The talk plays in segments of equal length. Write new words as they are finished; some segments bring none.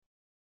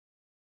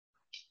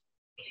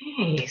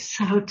Okay,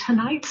 so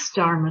tonight's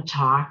Dharma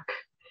talk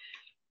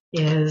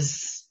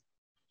is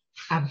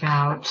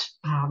about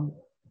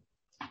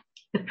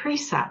the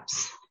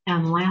precepts.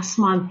 And last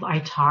month I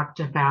talked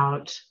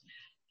about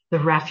the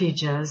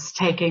refuges,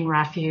 taking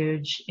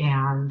refuge,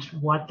 and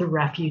what the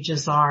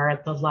refuges are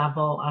at the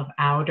level of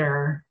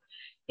outer,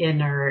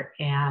 inner,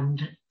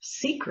 and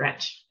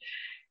secret.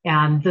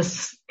 And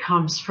this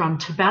comes from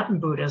Tibetan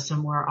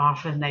Buddhism, where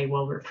often they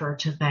will refer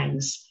to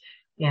things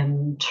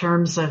in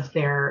terms of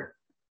their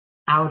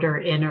outer,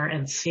 inner,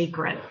 and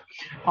secret.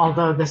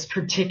 Although this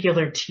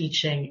particular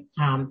teaching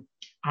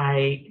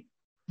I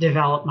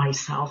developed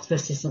myself.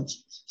 This isn't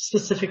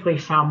specifically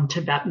from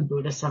Tibetan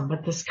Buddhism,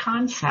 but this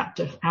concept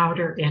of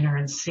outer, inner,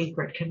 and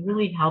secret can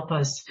really help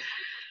us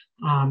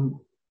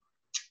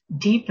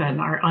deepen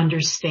our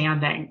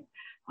understanding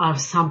of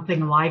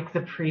something like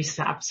the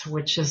precepts,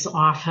 which is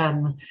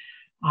often,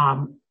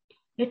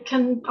 it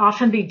can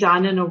often be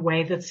done in a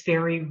way that's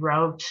very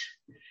rote.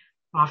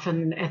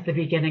 Often at the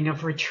beginning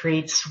of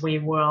retreats,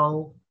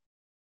 we'll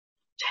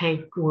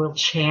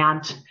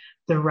chant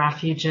the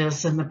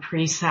refuges and the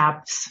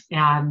precepts,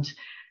 and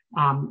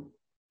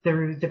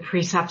the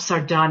precepts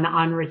are done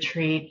on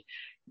retreat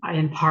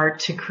in part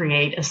to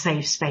create a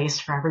safe space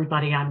for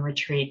everybody on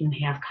retreat and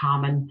have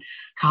common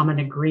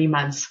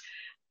agreements.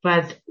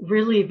 But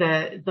really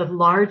the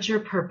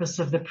larger purpose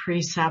of the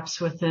precepts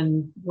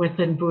within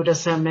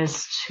Buddhism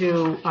is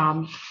to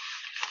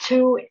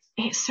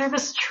serve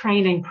as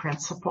training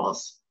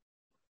principles.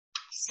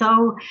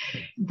 So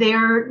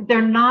they're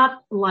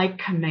not like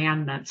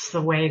commandments,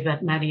 the way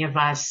that many of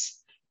us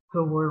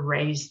who were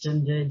raised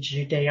in the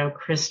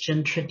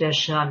Judeo-Christian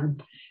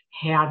tradition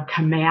had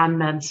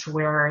commandments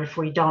where if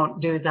we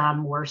don't do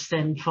them, we're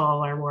sinful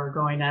or we're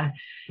going to,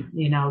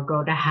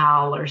 go to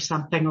hell or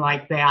something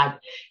like that.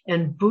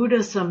 In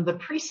Buddhism, the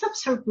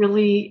precepts are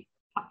really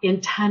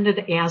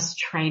intended as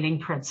training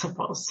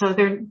principles. So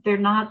they're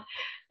not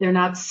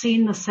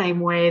seen the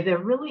same way. They're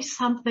really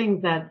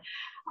something that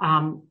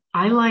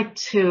I like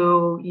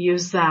to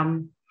use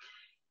them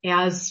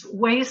as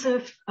ways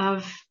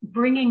of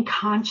bringing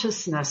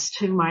consciousness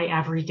to my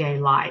everyday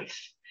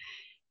life.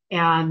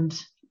 And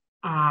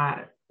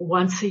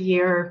once a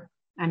year,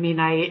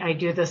 I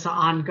do this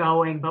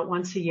ongoing, but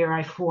once a year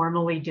I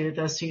formally do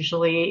this,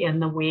 usually in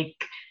the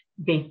week,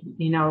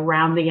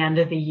 around the end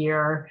of the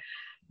year,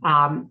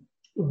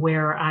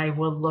 where I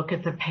will look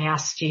at the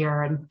past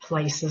year and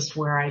places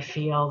where I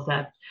feel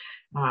that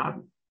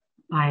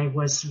I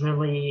was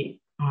really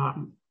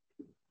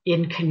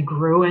in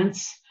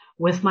congruence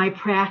with my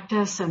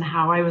practice and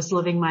how I was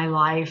living my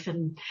life,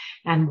 and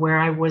where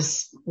I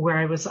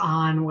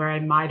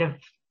might have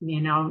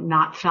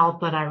not felt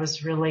that I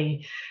was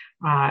really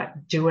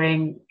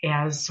doing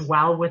as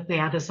well with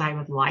that as I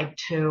would like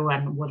to,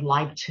 and would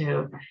like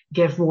to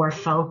give more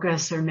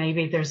focus, or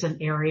maybe there's an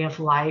area of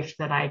life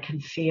that I can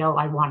feel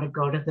I want to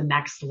go to the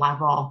next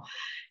level,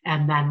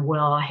 and then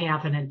we'll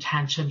have an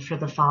intention for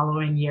the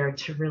following year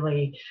to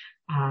really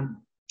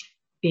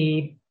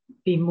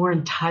be more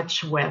in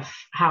touch with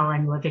how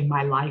I'm living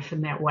my life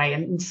in that way.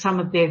 And some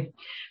of the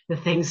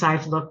things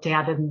I've looked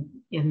at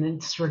in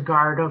this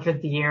regard over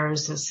the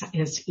years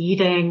is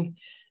eating,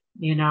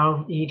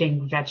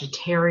 eating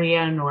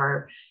vegetarian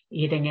or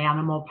eating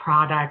animal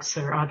products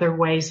or other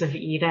ways of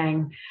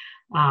eating,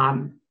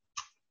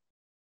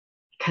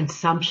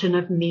 consumption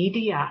of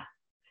media,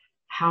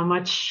 how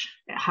much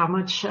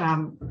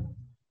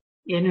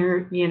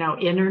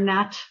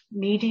internet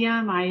media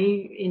am I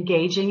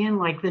engaging in,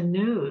 like the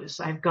news.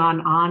 I've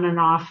gone on and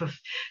off of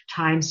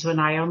times when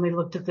I only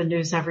looked at the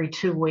news every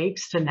 2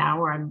 weeks to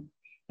now where I'm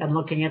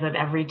looking at it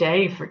every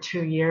day for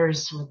 2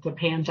 years with the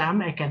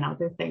pandemic and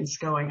other things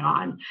going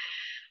on.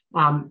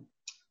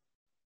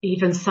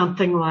 Even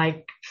something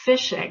like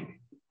fishing.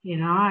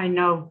 I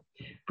know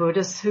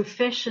Buddhists who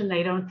fish and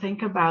they don't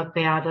think about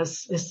that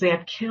as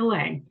that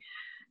killing?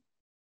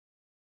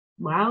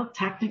 Well,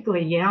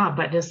 technically, yeah,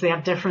 but is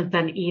that different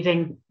than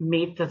eating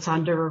meat that's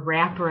under a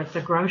wrapper at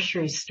the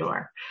grocery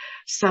store?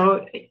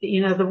 So,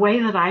 the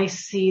way that I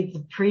see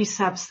the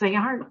precepts, they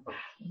aren't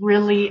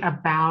really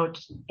about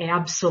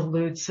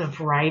absolutes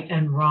of right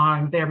and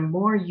wrong. They're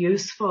more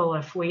useful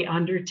if we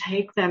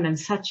undertake them in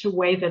such a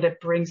way that it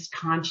brings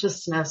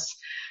consciousness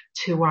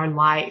to our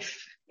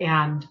life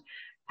and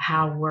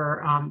how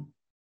we're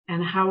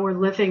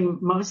living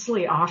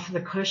mostly off the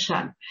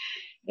cushion.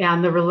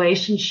 And the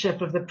relationship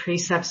of the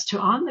precepts to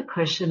on the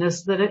cushion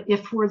is that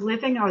if we're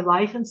living our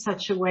life in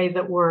such a way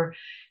that we're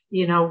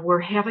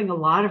having a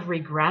lot of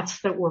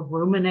regrets, that we're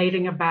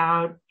ruminating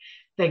about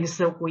things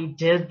that we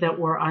did that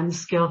were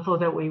unskillful,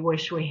 that we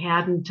wish we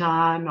hadn't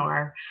done,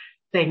 or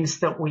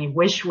things that we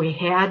wish we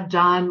had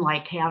done,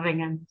 like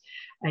having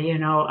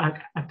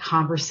a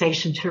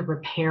conversation to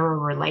repair a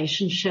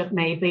relationship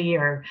maybe,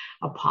 or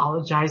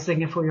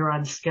apologizing if we were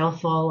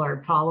unskillful,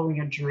 or following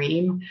a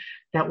dream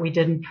that we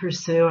didn't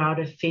pursue out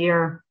of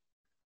fear.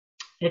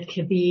 It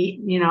could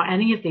be,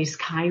 any of these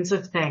kinds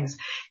of things.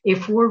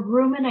 If we're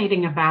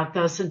ruminating about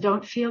those and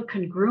don't feel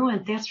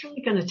congruent, that's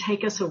really going to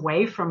take us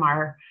away from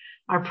our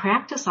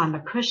practice on the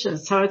cushion.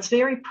 So it's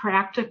very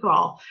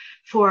practical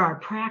for our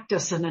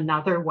practice in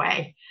another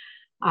way.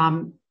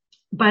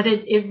 But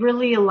it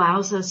really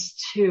allows us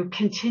to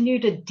continue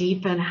to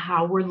deepen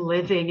how we're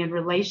living in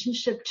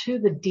relationship to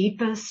the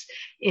deepest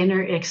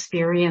inner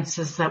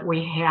experiences that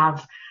we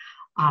have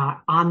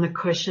on the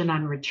cushion,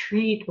 on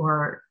retreat,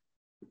 or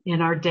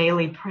in our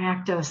daily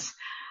practice.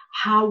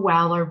 How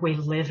well are we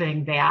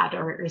living that?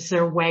 Or is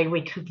there a way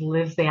we could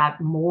live that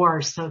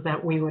more so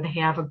that we would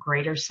have a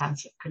greater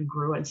sense of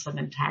congruence and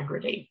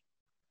integrity?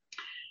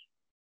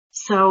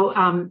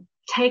 So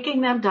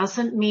taking them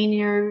doesn't mean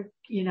you're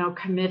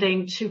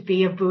committing to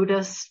be a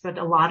Buddhist, but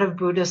a lot of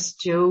Buddhists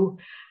do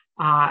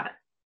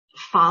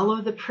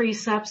follow the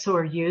precepts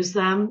or use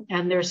them.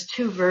 And there's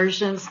two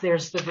versions.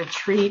 There's the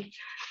retreat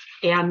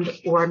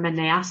or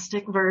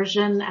monastic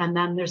version, and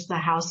then there's the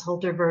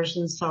householder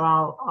version. So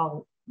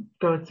I'll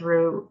go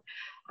through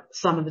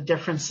some of the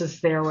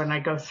differences there when I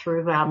go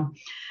through them.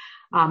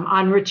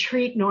 On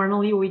retreat,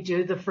 normally we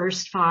do the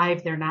first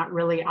 5. They're not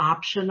really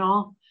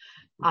optional.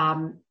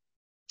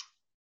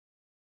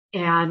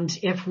 And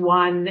if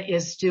one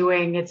is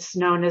doing, it's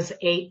known as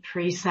 8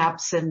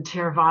 precepts in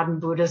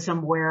Theravadan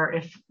Buddhism, where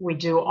if we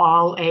do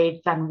all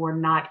 8, then we're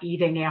not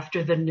eating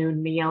after the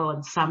noon meal.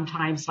 And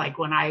sometimes, like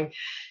when I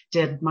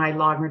did my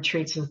long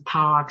retreats with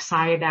Pawak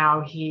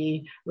Sayadaw,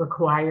 he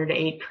required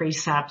 8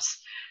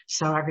 precepts.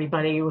 So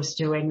everybody was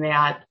doing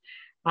that.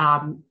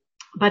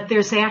 But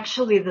there's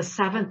actually the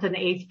 7th and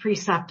 8th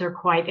precept are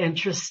quite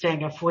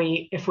interesting if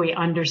we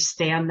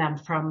understand them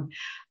from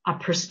a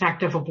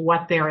perspective of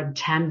what they're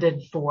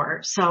intended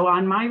for. So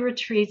on my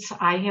retreats,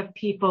 I have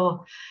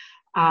people,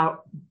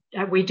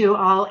 we do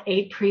all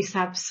 8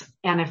 precepts,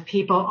 and if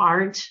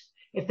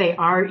they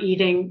are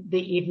eating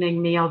the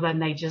evening meal, then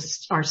they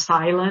just are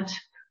silent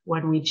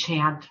when we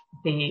chant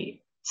the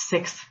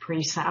 6th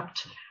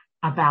precept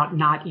about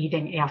not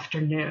eating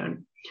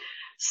afternoon.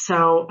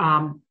 So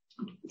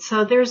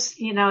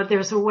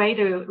there's a way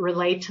to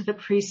relate to the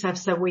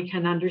precepts that we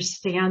can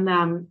understand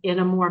them in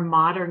a more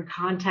modern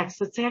context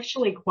that's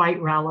actually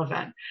quite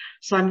relevant.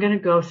 So I'm going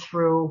to go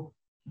through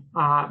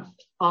all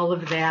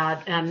of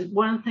that. And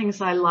one of the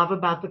things I love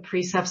about the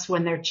precepts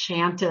when they're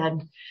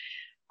chanted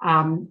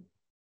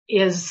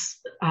is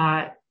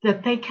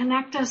that they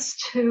connect us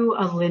to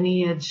a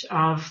lineage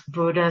of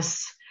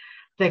Buddhists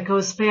that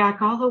goes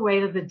back all the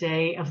way to the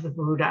day of the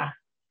Buddha.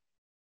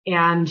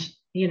 And,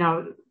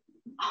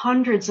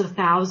 hundreds of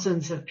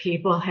thousands of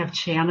people have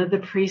chanted the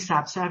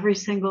precepts every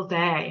single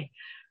day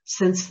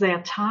since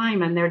that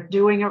time, and they're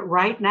doing it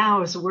right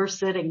now as we're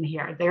sitting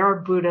here. There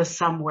are Buddhists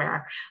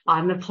somewhere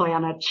on the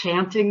planet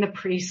chanting the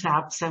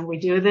precepts, and we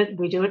do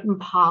it in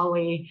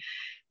Pali.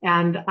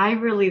 And I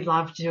really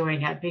love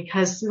doing it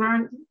because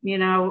we're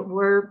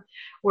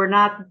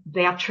not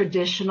that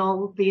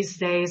traditional these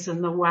days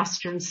in the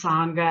Western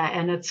Sangha,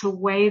 and it's a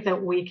way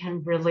that we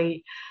can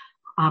really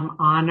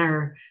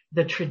honor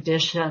the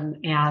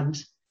tradition and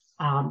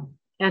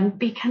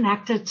be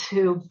connected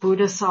to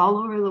Buddhists all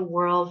over the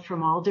world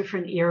from all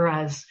different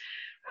eras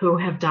who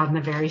have done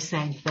the very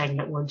same thing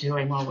that we're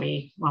doing when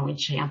we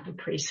chant the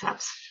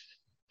precepts.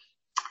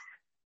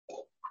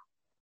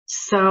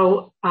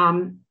 So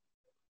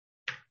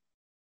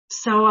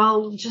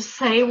I'll just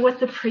say what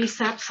the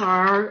precepts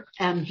are,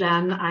 and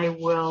then I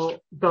will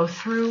go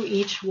through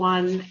each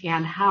one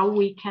and how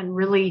we can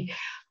really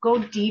go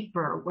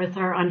deeper with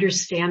our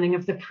understanding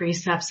of the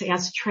precepts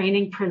as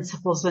training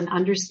principles and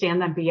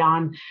understand them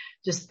beyond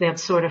just that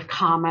sort of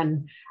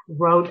common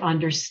rote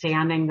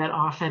understanding that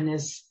often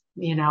is,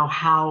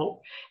 how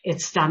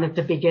it's done at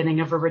the beginning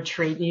of a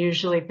retreat.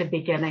 Usually at the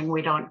beginning,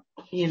 we're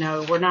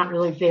not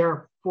really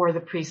there for the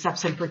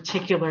precepts in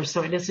particular,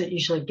 so it isn't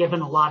usually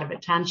given a lot of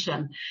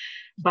attention.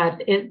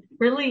 But it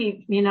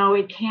really,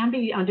 it can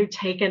be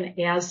undertaken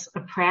as a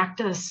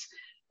practice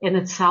in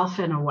itself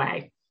in a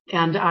way.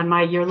 And on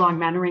my year-long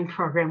mentoring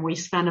program, we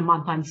spend a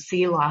month on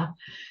Sila,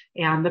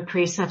 and the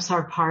precepts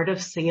are part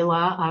of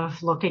Sila,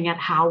 of looking at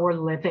how we're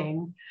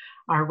living.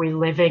 Are we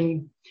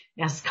living,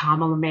 as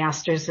Kamala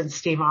Masters and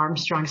Steve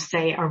Armstrong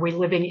say, are we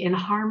living in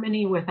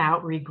harmony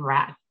without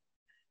regret?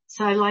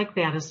 So I like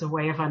that as a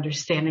way of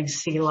understanding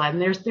Sila. And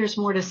there's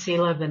more to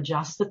Sila than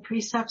just the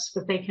precepts,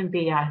 but they can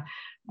be a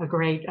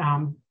great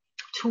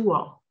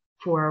tool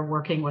for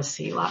working with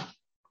Sila,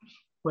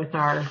 with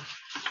our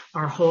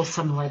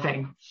wholesome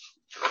living.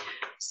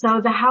 So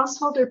the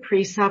householder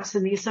precepts,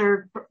 and these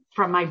are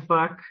from my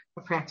book,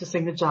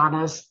 Practicing the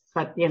Jhanas,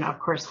 but, of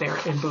course they're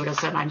in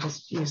Buddhism. I'm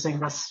just using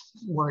this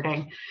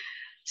wording.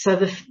 So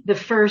the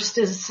first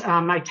is,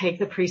 I take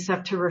the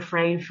precept to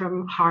refrain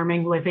from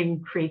harming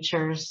living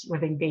creatures,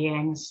 living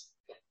beings.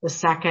 The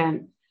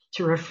second,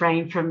 to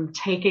refrain from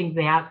taking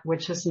that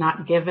which is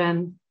not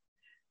given.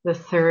 The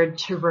third,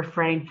 to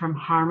refrain from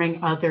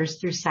harming others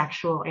through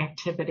sexual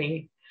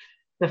activity.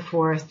 The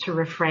fourth, to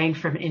refrain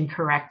from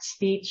incorrect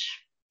speech.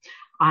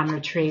 On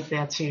retreat,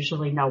 that's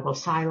usually noble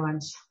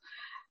silence.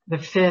 The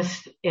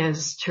fifth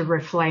is to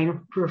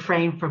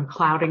refrain from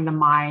clouding the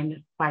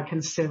mind by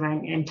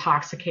consuming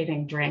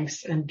intoxicating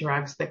drinks and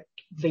drugs that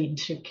lead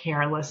to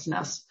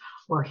carelessness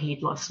or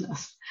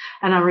heedlessness.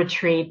 And on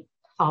retreat,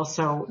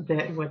 also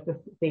with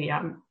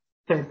the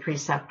third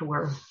precept,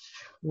 where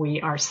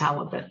we are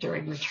celibate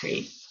during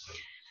retreat.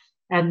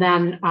 And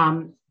then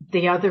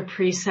the other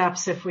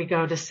precepts, if we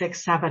go to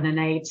 6, 7, and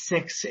 8,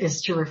 6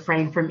 is to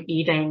refrain from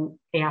eating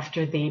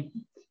after the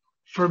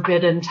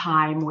forbidden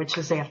time, which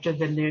is after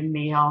the noon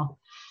meal.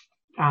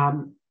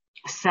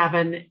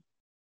 7,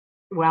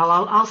 well,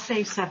 I'll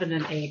save 7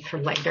 and 8 for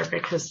later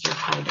because they're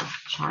kind of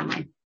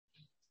charming.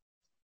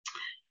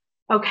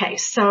 Okay,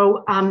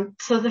 so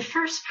the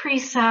first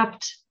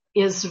precept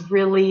is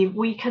really,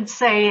 we could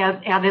say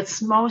at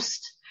its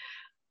most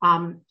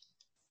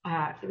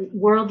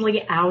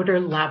worldly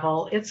outer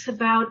level, it's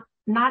about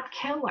not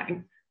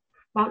killing,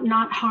 about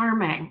not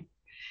harming.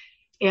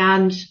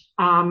 And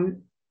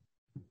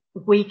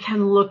we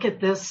can look at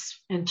this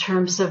in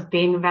terms of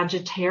being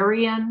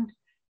vegetarian,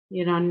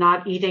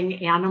 not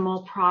eating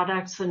animal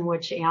products in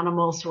which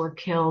animals were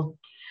killed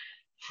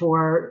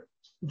for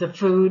the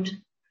food.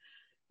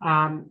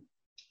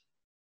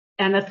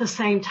 And at the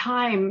same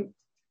time,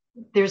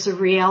 there's a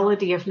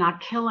reality of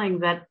not killing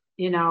that,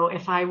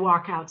 if I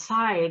walk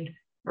outside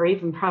or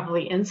even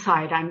probably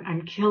inside,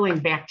 I'm killing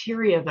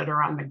bacteria that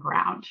are on the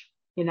ground.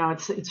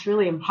 It's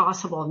really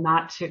impossible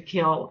not to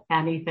kill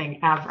anything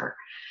ever,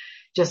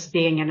 just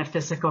being in a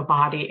physical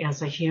body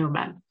as a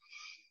human.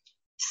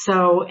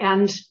 So,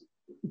 and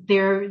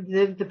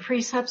the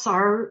precepts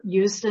are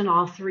used in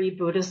all 3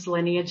 Buddhist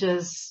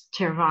lineages,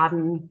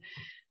 Theravada,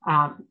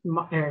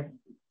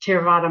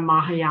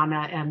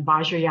 Mahayana, and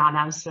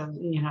Vajrayana. So,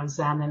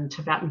 Zen and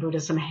Tibetan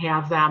Buddhism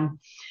have them.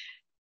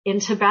 In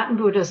Tibetan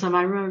Buddhism,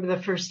 I remember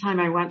the first time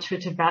I went to a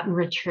Tibetan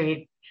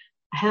retreat.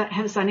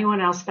 Has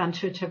anyone else been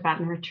to a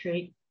Tibetan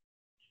retreat?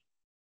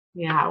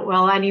 Yeah.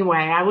 Well, anyway,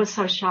 I was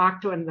so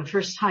shocked when the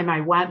first time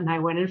I went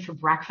in for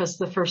breakfast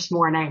the first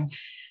morning.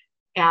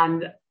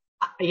 And,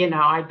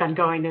 I'd been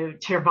going to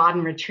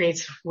Theravadan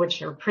retreats,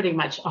 which are pretty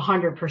much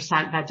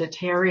 100%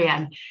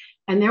 vegetarian.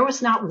 And there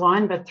was not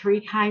 1, but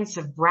 3 kinds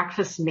of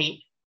breakfast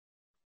meat.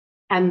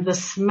 And the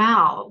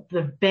smell,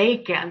 the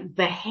bacon,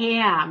 the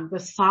ham, the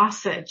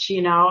sausage,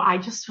 I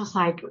just was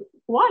like,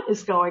 what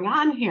is going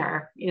on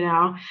here?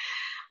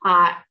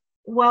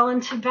 Well,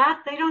 in Tibet,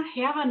 they don't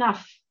have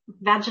enough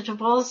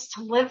vegetables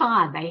to live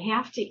on. They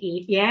have to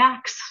eat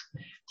yaks.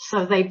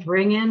 So they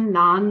bring in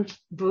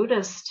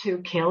non-Buddhists to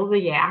kill the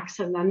yaks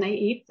and then they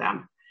eat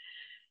them.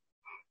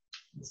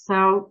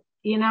 So,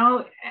 there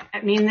are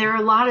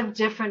a lot of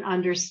different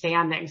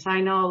understandings.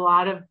 I know a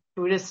lot of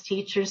Buddhist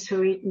teachers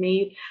who eat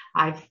meat.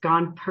 I've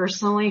gone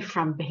personally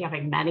from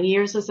having many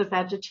years as a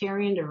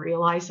vegetarian to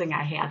realizing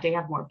I had to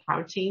have more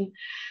protein.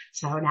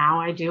 So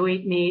now I do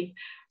eat meat.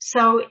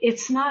 So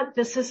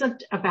this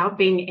isn't about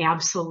being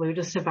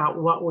absolutist about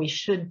what we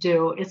should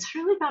do. It's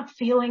really about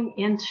feeling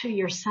into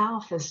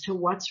yourself as to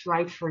what's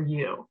right for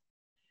you.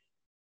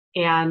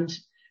 And,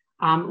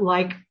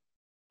 like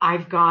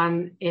I've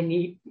gone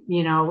in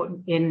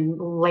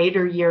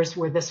later years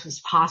where this was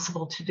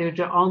possible to do,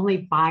 to only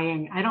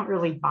buying, I don't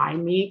really buy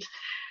meat.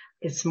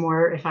 It's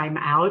more if I'm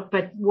out,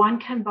 but one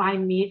can buy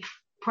meat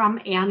from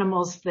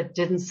animals that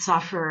didn't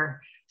suffer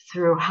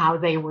through how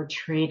they were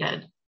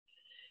treated.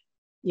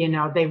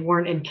 They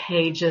weren't in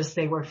cages,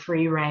 they were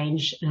free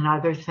range and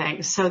other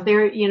things. So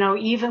there,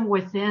 even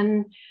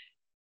within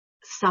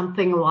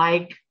something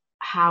like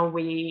how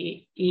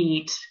we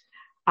eat,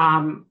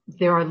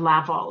 there are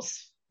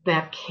levels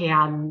that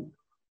can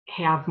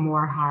have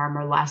more harm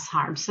or less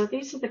harm. So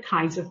these are the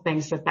kinds of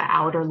things at the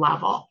outer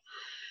level.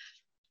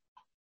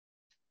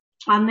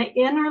 On the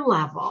inner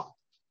level,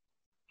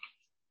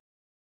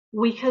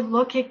 we could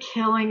look at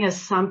killing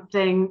as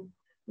something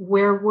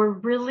where we're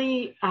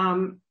really,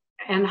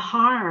 and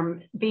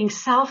harm, being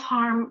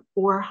self-harm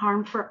or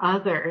harm for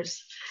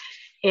others.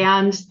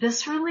 And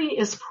this really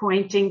is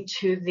pointing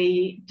to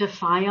the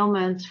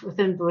defilement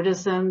within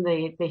Buddhism,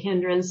 the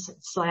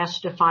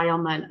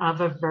hindrance/defilement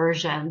of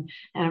aversion,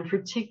 and in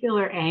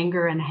particular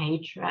anger and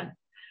hatred.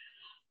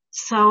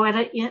 So at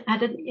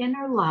an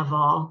inner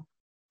level,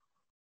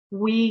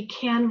 we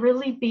can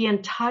really be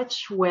in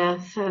touch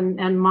with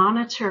and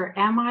monitor,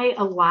 am I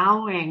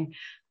allowing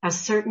a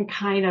certain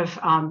kind of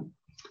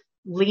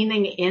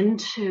leaning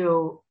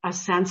into a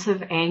sense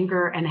of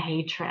anger and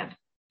hatred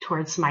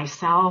towards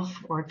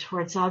myself or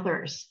towards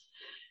others?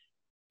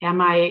 Am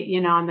I,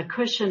 on the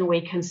cushion,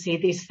 we can see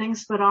these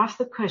things, but off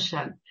the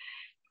cushion,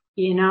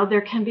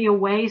 there can be a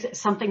way,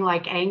 something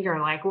like anger,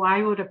 like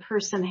why would a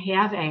person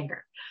have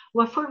anger?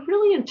 Well, if we're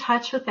really in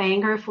touch with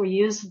anger, if we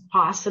use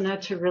Vipassana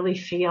to really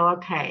feel,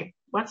 okay,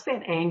 what's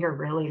that anger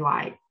really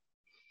like?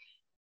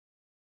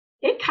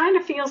 It kind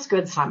of feels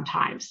good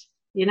sometimes.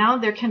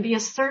 There can be a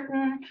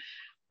certain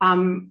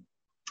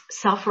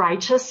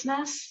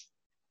self-righteousness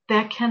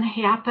that can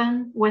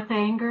happen with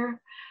anger,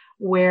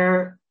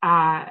 where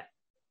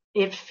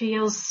it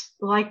feels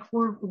like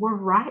we're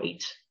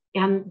right.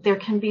 And there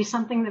can be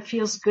something that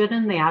feels good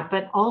in that.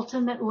 But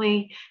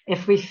ultimately,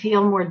 if we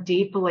feel more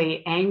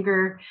deeply,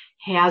 anger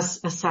has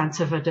a sense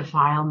of a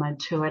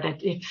defilement to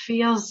it. It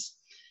feels,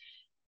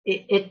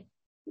 it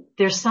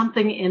there's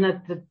something in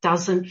it that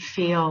doesn't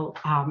feel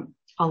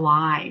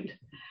aligned.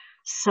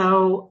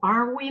 So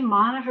are we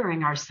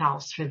monitoring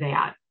ourselves for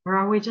that? Or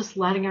are we just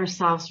letting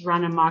ourselves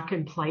run amok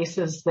in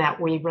places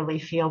that we really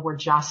feel we're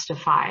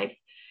justified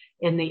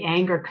in the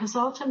anger? Because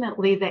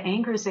ultimately the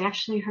anger is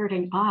actually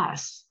hurting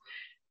us.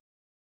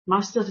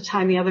 Most of the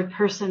time the other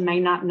person may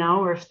not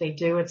know, or if they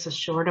do, it's a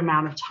short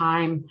amount of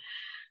time.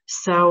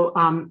 So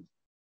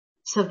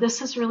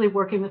this is really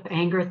working with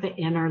anger at the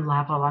inner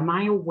level. Am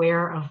I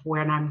aware of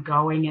when I'm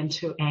going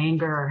into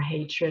anger or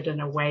hatred in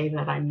a way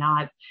that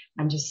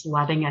I'm just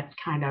letting it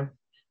kind of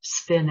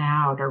spin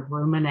out or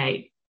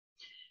ruminate?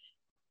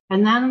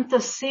 And then the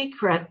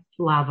secret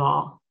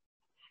level,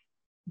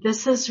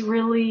 this is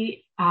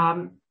really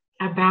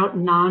about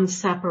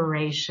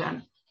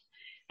non-separation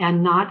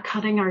and not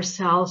cutting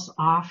ourselves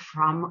off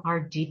from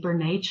our deeper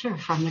nature,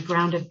 from the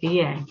ground of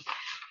being.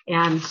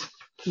 And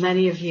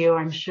many of you,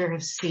 I'm sure,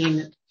 have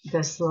seen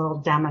this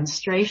little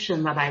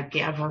demonstration that I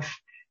give of,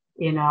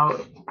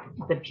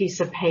 the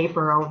piece of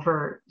paper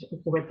over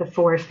with the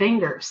 4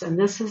 fingers. And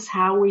this is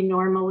how we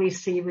normally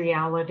see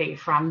reality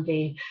from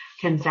the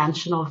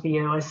conventional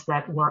view, is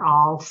that we're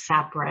all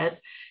separate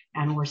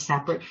and we're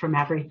separate from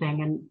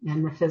everything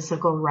in the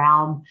physical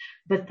realm.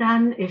 But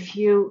then if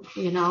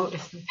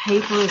if the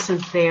paper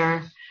isn't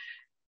there,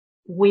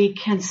 we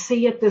can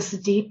see at this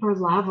deeper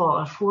level,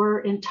 if we're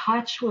in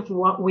touch with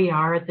what we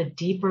are at the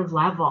deeper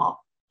level,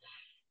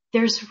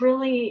 there's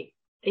really,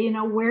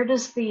 where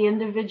does the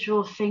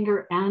individual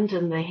finger end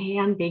and the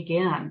hand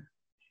begin?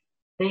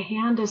 The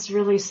hand is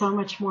really so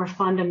much more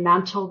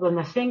fundamental than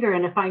the finger.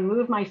 And if I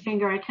move my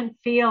finger, I can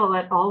feel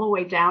it all the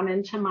way down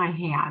into my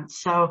hand.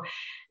 So,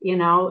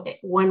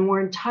 when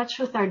we're in touch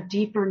with our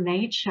deeper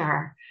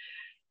nature,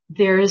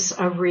 there's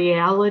a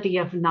reality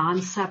of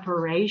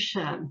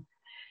non-separation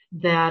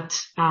that,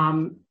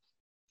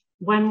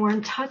 when we're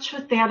in touch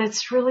with that,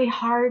 it's really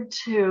hard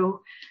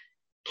to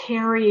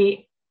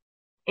carry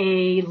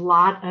a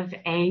lot of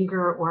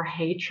anger or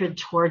hatred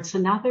towards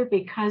another,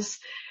 because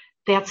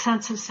that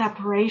sense of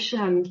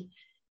separation,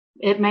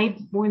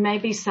 we may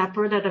be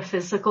separate at a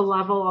physical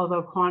level,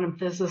 although quantum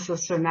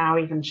physicists are now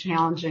even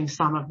challenging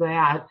some of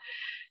that.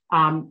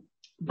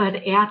 But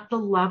at the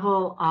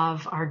level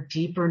of our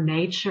deeper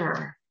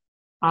nature,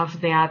 of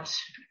that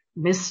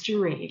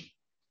mystery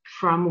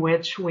from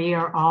which we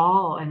are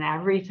all and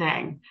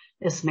everything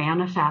is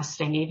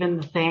manifesting, even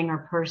the thing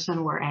or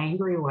person we're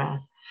angry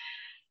with,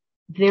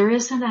 there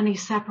isn't any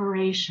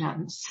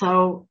separation.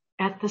 So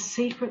at the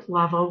secret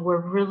level,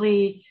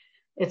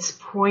 it's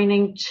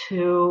pointing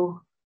to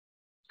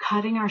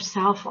cutting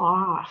ourselves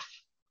off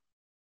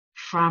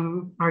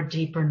from our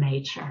deeper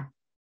nature.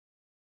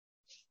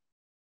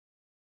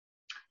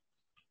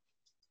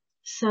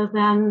 So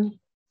then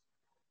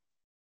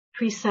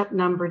precept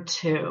number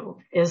 2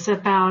 is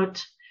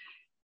about,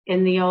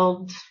 in the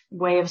old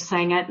way of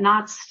saying it,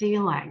 not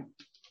stealing.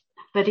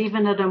 But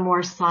even at a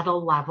more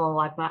subtle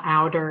level, at the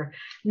outer,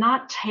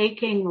 not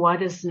taking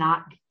what is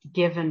not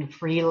given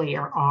freely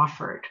or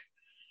offered.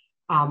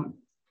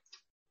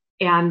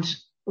 And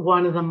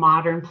one of the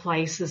modern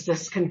places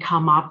this can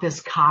come up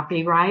is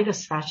copyright,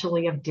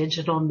 especially of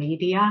digital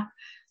media.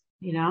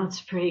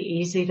 It's pretty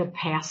easy to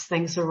pass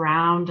things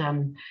around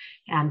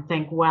and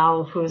think,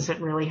 well, who's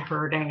it really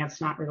hurting?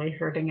 It's not really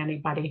hurting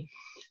anybody.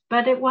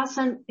 But it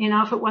wasn't,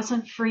 if it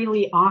wasn't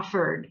freely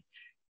offered,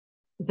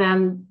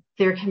 then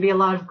there can be a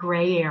lot of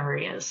gray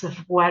areas of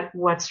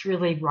what's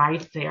really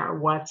right there,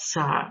 what's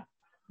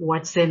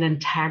in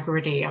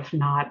integrity of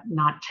not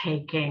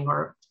taking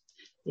or,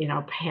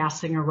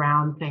 passing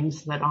around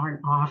things that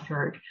aren't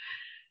offered.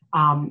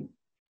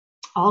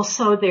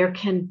 Also, there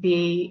can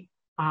be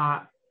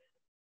a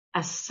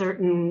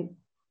certain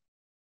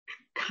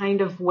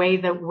kind of way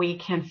that we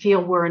can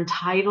feel we're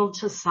entitled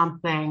to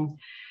something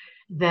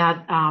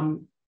that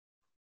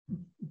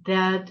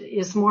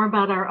is more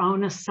about our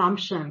own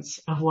assumptions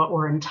of what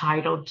we're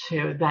entitled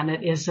to than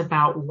it is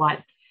about what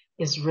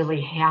is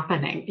really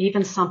happening.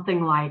 Even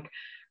something like,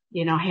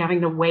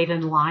 having to wait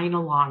in line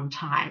a long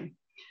time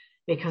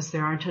because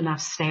there aren't enough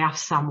staff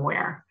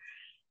somewhere.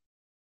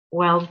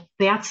 Well,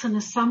 that's an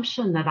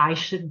assumption that I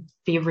should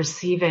be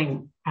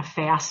receiving a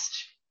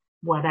fast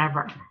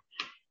whatever.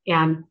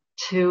 And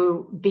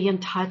to be in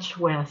touch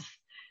with,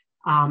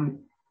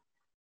 am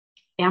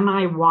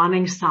I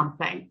wanting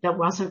something that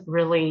wasn't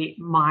really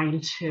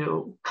mine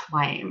to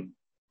claim?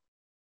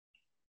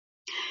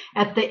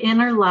 At the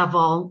inner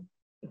level,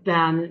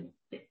 then,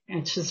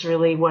 which is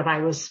really what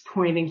I was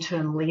pointing to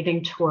and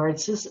leading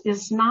towards,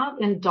 is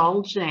not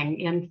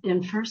indulging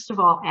in first of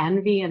all,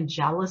 envy and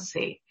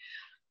jealousy,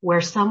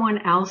 where someone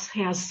else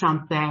has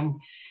something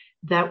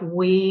that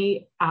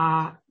we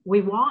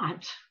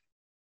want.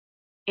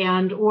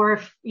 And,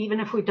 or even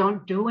if we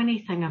don't do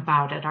anything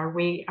about it, are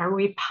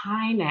we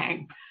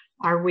pining?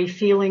 Are we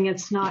feeling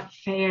it's not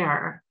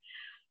fair?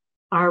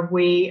 Are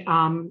we,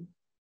 are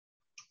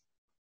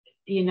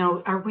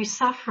we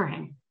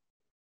suffering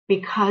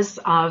because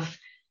of,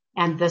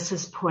 and this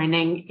is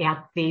pointing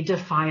at the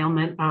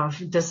defilement of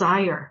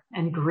desire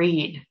and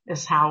greed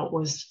is how it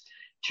was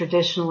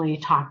traditionally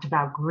talked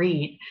about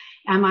greed?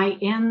 Am I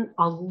in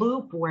a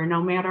loop where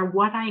no matter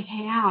what I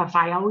have,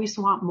 I always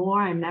want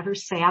more? I'm never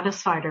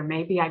satisfied, or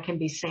maybe I can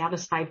be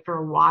satisfied for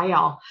a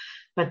while,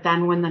 but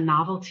then when the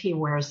novelty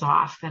wears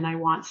off, then I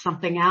want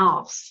something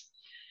else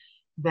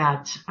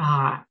that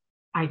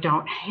I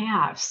don't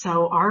have.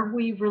 So are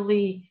we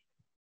really,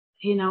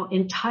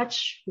 in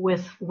touch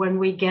with when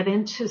we get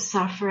into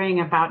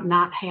suffering about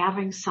not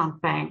having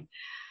something?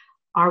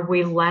 Are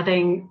we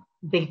letting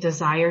the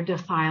desire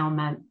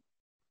defilement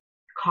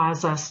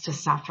cause us to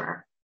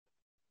suffer?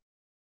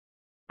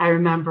 I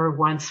remember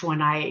once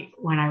when I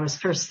was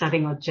first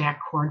studying with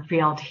Jack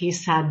Kornfield, he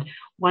said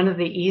one of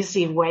the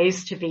easy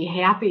ways to be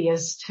happy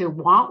is to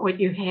want what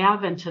you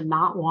have and to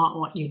not want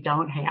what you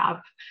don't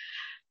have.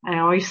 I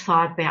always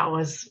thought that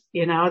was,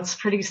 it's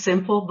pretty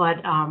simple,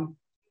 but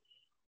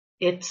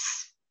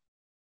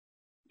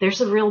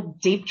there's a real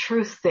deep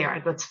truth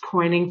there that's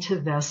pointing to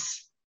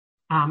this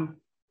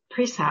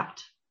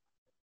precept.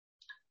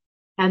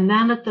 And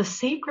then at the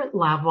secret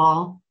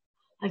level,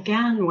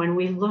 again, when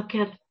we look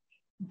at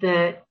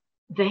the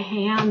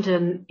hand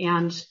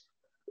and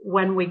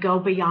when we go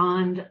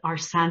beyond our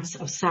sense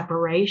of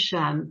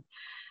separation,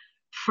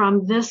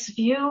 from this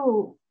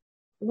view,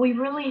 we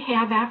really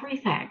have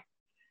everything.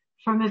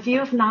 From a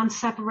view of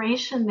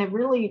non-separation, there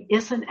really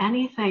isn't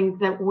anything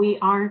that we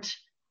aren't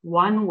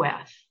one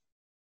with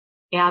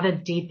at a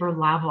deeper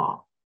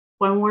level.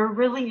 When we're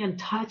really in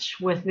touch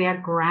with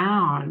that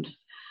ground,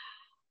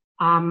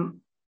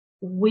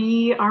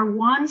 we are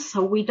one,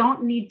 so we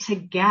don't need to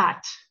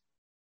get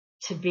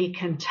to be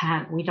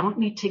content. We don't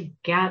need to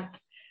get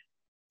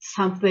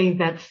something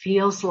that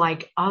feels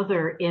like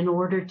other in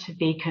order to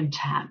be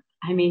content.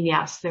 I mean,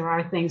 yes, there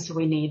are things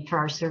we need for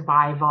our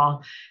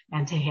survival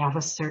and to have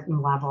a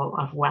certain level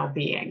of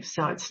well-being.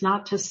 So it's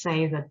not to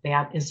say that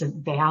that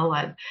isn't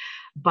valid,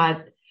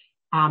 but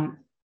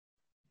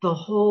the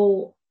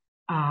whole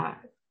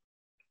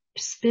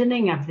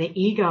spinning of the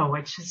ego,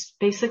 which is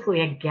basically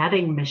a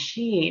getting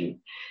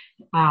machine,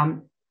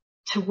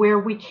 to where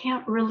we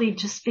can't really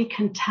just be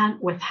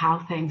content with how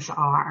things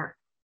are.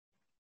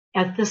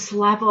 At this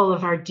level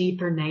of our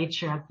deeper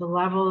nature, at the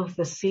level of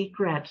the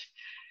secret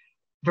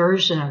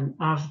version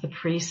of the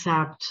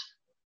precept,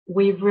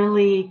 we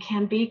really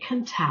can be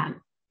content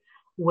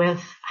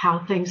with how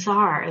things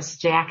are, as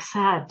Jack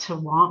said, to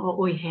want what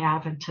we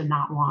have and to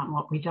not want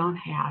what we don't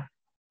have.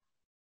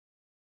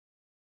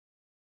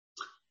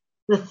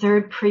 The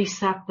third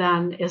precept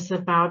then is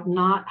about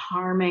not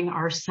harming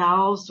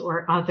ourselves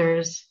or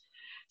others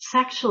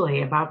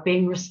sexually, about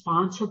being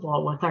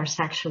responsible with our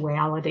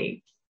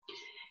sexuality.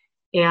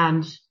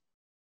 And,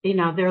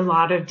 there are a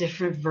lot of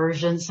different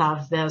versions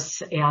of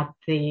this at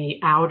the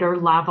outer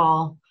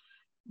level,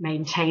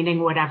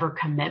 maintaining whatever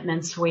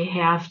commitments we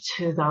have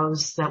to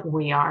those that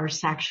we are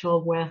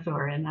sexual with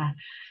or in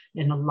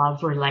a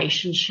love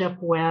relationship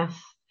with.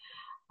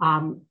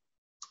 And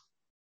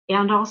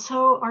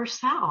also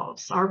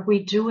ourselves. Are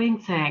we doing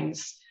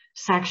things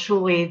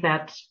sexually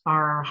that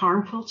are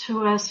harmful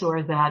to us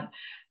or that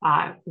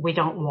we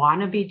don't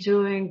want to be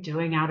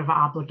doing out of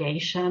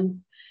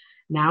obligation?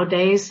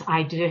 Nowadays,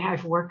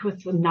 I've worked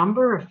with a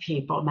number of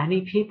people,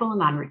 many people,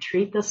 and on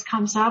retreat this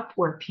comes up,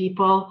 where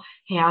people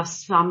have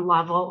some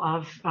level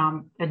of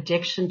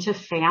addiction to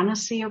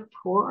fantasy or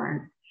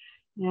porn.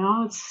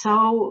 It's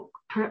so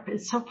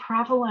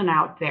prevalent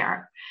out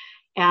there.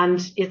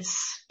 And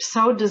it's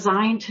so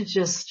designed to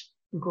just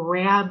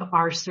grab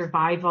our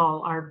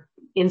survival, our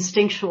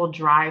instinctual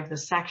drive, the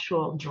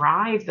sexual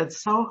drive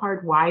that's so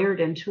hardwired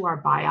into our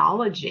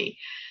biology.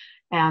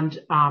 And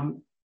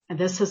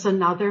this is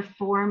another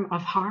form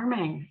of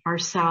harming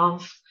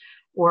ourselves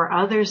or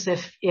others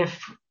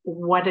if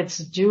what it's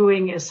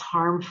doing is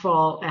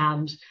harmful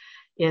and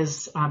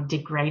is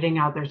degrading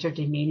others or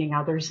demeaning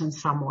others in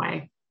some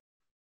way.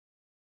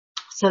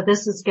 So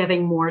this is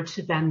getting more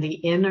to then the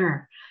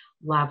inner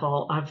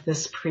level of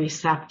this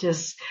precept,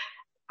 is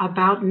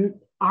about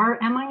am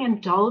I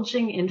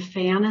indulging in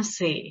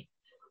fantasy,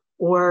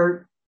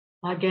 or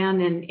again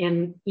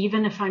in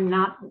even if I'm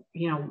not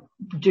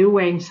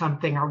doing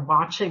something or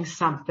watching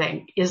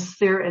something, is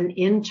there an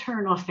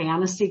internal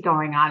fantasy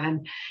going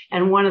on?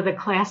 And one of the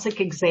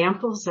classic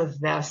examples of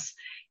this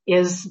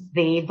is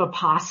the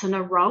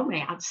Vipassana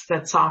romance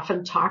that's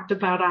often talked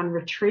about on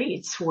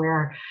retreats,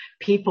 where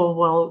people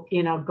will,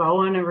 go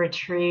on a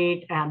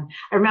retreat. And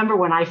I remember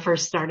when I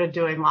first started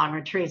doing long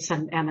retreats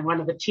and one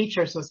of the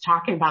teachers was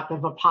talking about the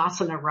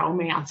Vipassana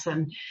romance.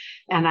 And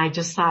I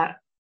just thought,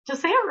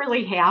 does that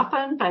really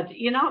happen? But,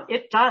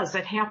 it does.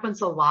 It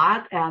happens a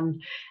lot.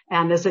 And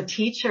as a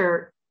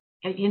teacher,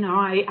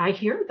 I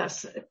hear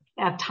this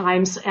at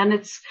times, and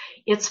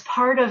it's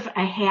part of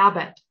a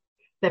habit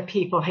that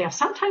people have.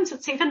 Sometimes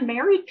it's even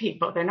married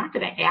people. They're not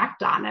going to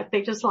act on it.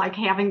 They just like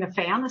having the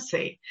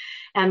fantasy.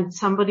 And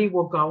somebody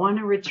will go on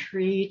a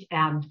retreat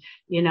and,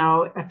 you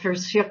know, after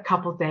a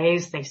couple of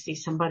days, they see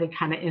somebody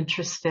kind of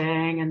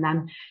interesting. And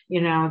then,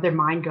 you know, their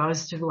mind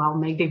goes to, well,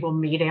 maybe we'll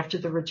meet after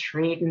the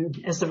retreat. And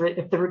if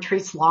the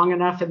retreat's long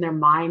enough in their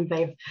mind,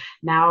 they've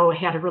now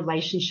had a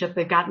relationship.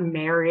 They've gotten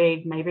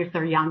married. Maybe if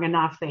they're young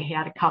enough, they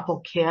had a couple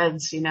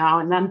kids, you know,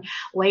 and then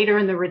later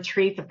in the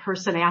retreat, the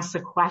person asks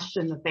a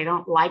question that they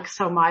don't like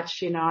so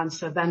much, you know, and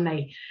so then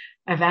they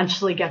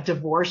eventually get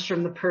divorced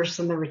from the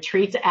person. The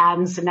retreat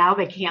ends and now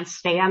they can't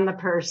stand the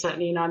person,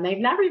 you know, and they've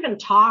never even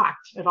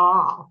talked at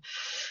all.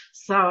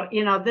 So,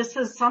 you know,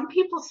 some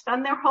people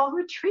spend their whole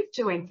retreat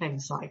doing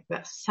things like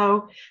this.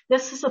 So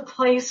this is a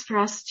place for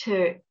us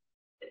to,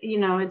 you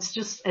know, it's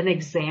just an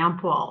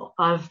example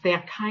of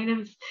that kind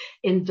of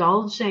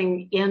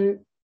indulging in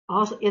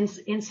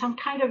some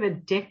kind of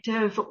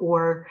addictive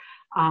or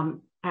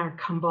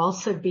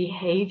compulsive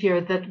behavior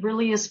that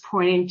really is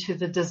pointing to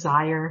the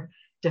desire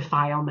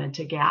defilement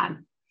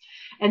again.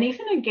 And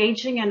even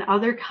engaging in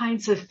other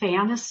kinds of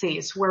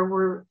fantasies where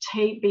we're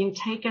being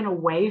taken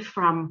away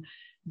from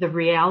the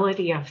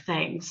reality of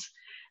things.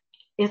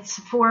 It's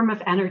a form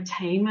of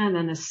entertainment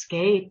and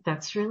escape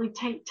that's really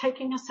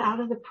taking us out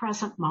of the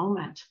present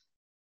moment.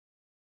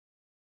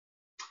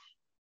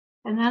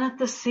 And then at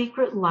the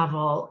secret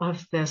level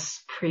of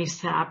this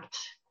precept,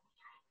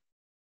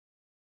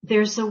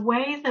 there's a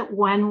way that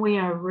when we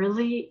are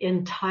really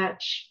in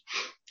touch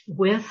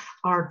with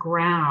our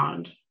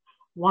ground,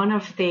 one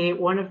of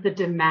the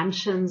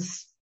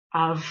dimensions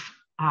of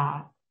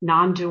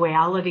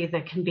non-duality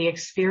that can be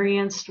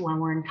experienced when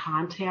we're in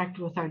contact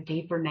with our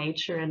deeper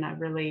nature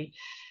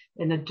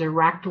in a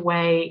direct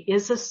way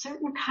is a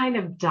certain kind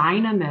of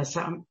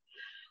dynamism,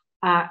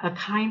 a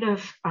kind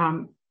of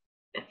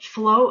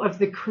flow of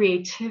the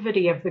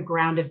creativity of the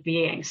grounded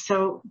being.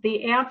 So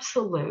the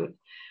absolute,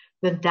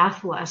 the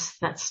deathless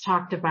that's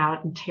talked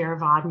about in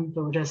Theravadan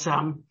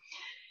Buddhism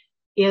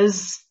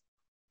is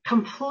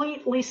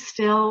completely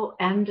still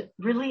and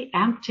really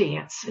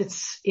empty.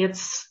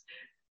 It's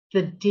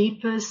the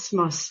deepest,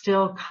 most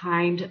still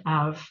kind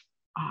of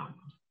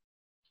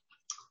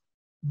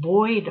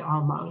void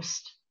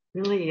almost.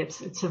 Really,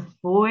 it's a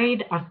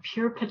void of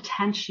pure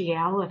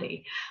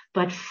potentiality.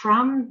 But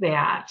from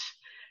that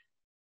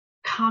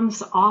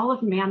comes all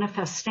of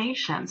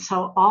manifestation.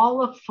 So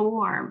all of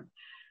form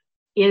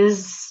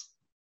is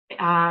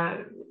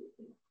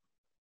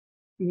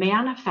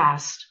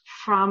manifest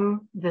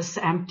from this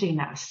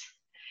emptiness.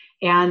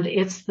 And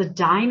it's the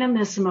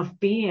dynamism of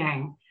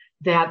being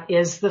that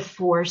is the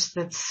force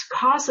that's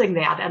causing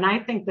that. And I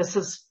think this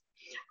is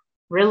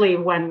really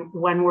when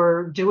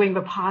we're doing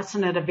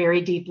Vipassana at a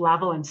very deep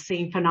level and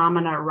seeing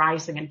phenomena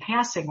arising and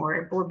passing,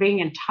 we're being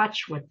in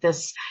touch with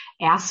this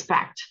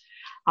aspect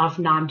of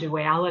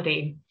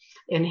non-duality.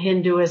 In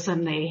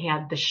Hinduism, they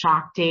had the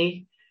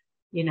Shakti,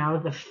 you know,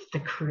 the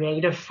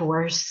creative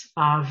force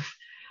of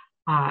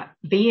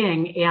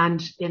being.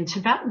 And in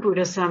Tibetan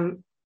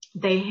Buddhism,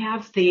 they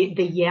have the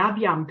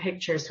Yab-yum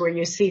pictures where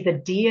you see the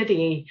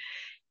deity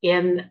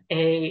in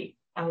an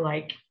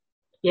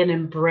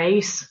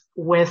embrace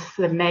with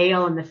the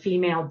male and the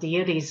female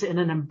deities in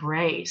an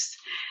embrace.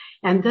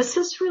 And this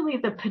is really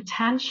the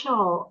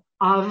potential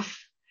of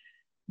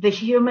the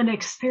human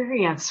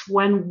experience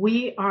when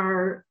we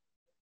are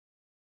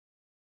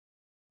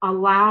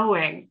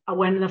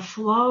when the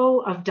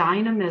flow of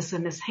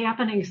dynamism is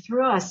happening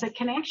through us, it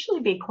can actually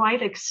be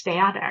quite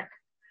ecstatic.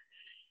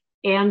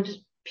 And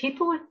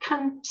people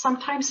can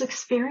sometimes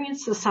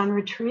experience this on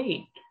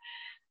retreat.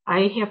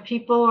 I have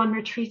people on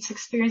retreats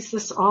experience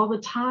this all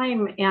the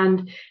time,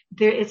 and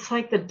it's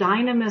like the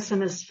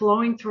dynamism is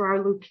flowing through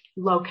our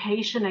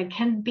location. It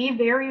can be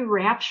very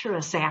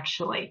rapturous,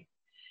 actually,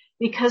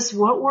 because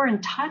what we're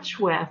in touch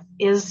with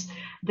is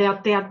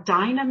that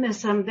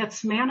dynamism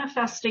that's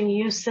manifesting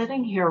you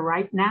sitting here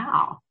right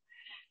now.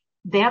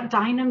 That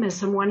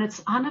dynamism, when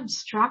it's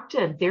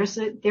unobstructed,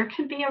 there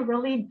can be a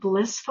really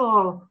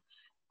blissful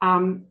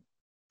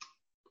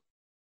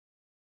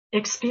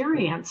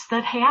experience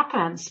that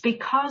happens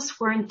because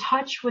we're in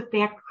touch with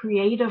that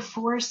creative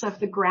force of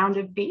the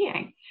grounded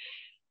being.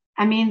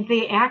 I mean,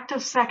 the act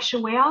of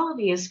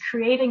sexuality is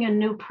creating a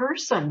new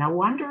person. No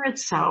wonder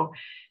it's so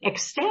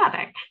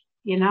ecstatic,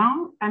 you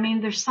know? I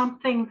mean, there's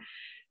something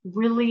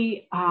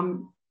really,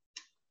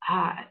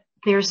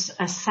 there's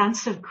a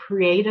sense of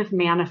creative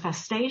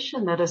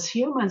manifestation that as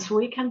humans,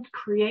 we can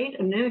create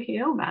a new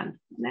human.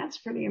 And that's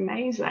pretty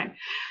amazing.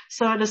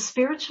 So at a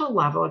spiritual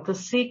level, at the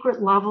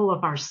secret level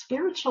of our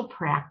spiritual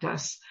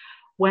practice,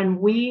 when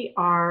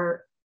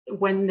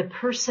the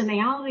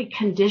personality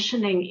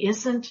conditioning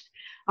isn't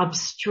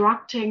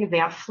obstructing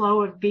that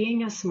flow of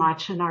being as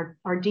much and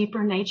our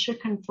deeper nature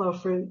can flow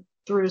through,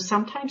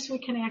 sometimes we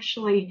can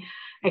actually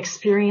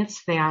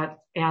experience that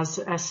as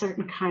a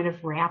certain kind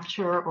of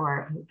rapture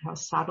or a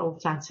subtle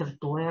sense of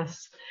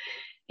bliss.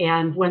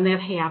 And when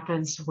that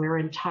happens, we're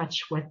in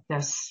touch with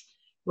this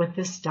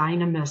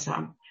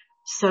dynamism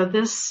So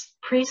this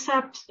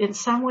precept in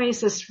some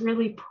ways is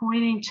really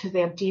pointing to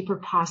that deeper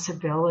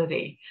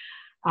possibility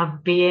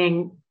of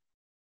being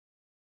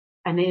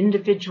an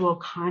individual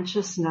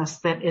consciousness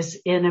that is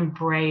in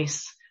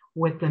embrace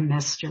with the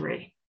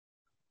mystery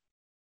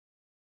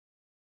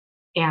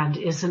and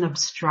isn't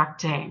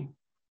obstructing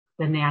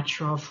the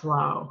natural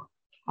flow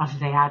of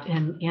that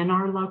in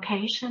our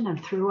location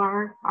and through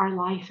our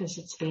life as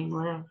it's being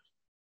lived.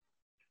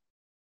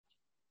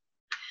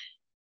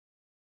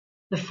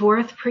 The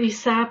fourth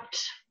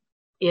precept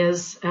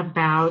is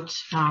about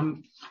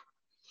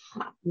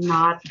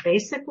not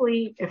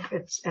basically, if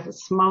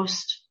it's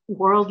most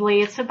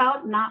worldly, it's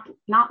about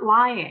not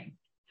lying,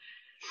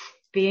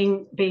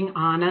 being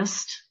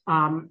honest,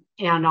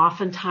 and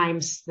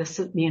oftentimes this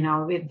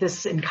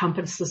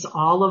encompasses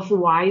all of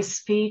wise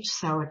speech,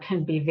 so it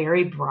can be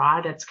very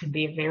broad. It can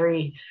be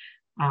very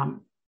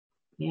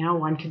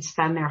one can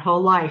spend their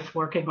whole life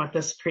working with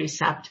this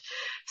precept.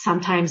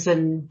 Sometimes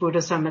in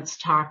Buddhism, it's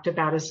talked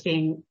about as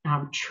being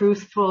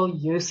truthful,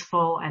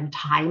 useful, and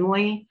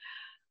timely.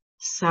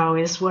 So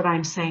is what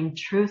I'm saying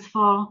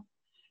truthful?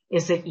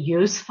 Is it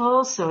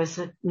useful? So is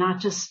it not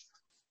just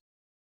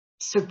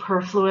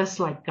superfluous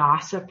like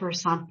gossip or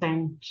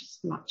something,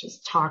 not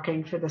just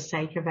talking for the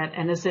sake of it?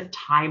 And is it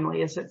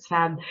timely? Is it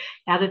said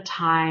at a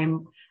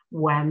time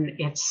when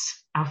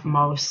it's of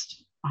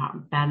most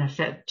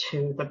benefit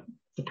to the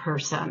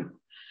person?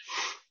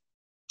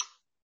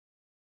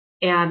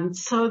 And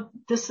so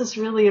this is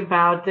really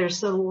about,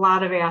 there's a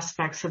lot of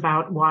aspects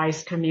about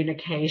wise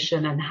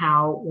communication and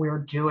how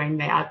we're doing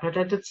that, but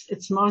at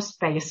its most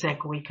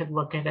basic, we could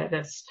look at it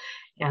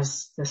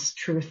as this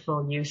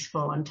truthful,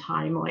 useful, and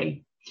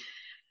timely.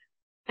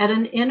 At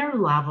an inner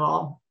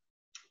level,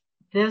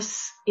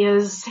 this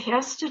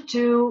has to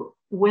do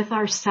with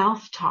our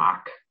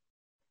self-talk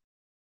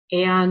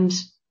and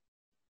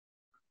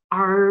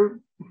are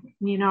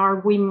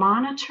we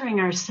monitoring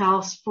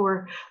ourselves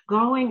for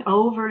going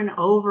over and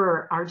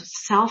over our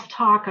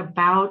self-talk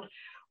about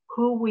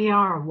who we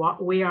are,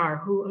 what we are,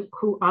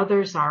 who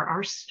others are,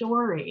 our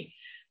story,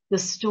 the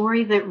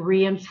story that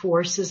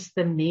reinforces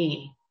the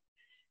me.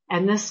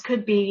 And this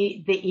could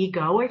be the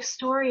egoic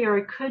story, or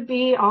it could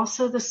be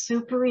also the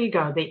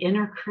superego, the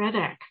inner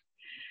critic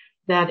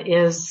that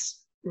is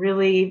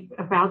really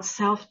about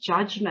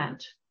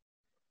self-judgment.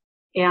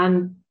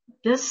 And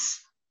this,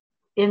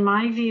 in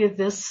my view,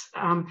 this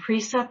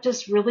precept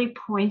is really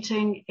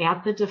pointing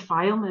at the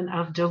defilement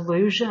of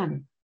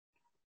delusion.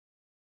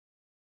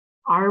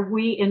 Are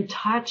we in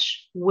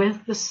touch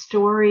with the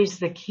stories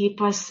that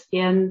keep us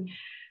in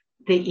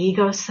the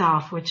ego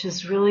self, which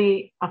is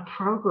really a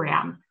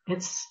program?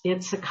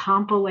 It's a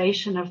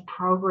compilation of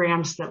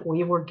programs that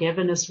we were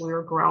given as we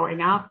were growing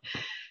up,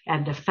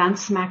 and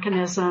defense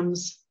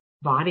mechanisms,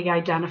 body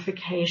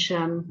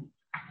identification,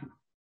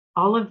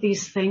 all of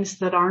these things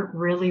that aren't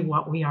really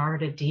what we are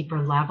at a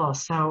deeper level.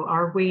 So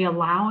are we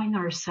allowing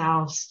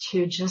ourselves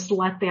to just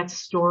let that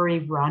story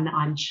run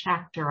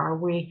unchecked, or are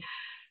we,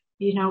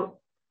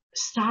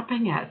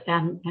 stopping it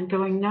and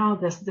going, no,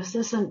 this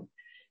isn't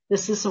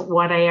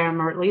what I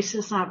am, or at least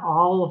it's not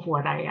all of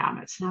what I am.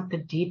 It's not the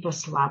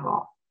deepest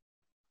level.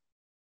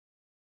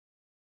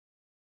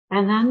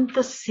 And then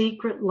the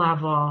secret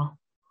level,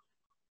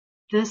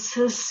 this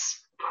is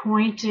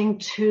pointing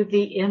to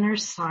the inner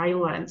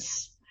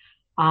silence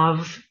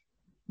of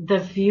the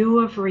view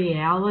of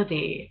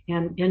reality.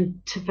 And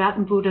in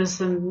Tibetan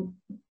Buddhism,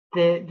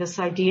 this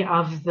idea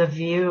of the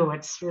view,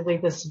 it's really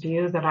this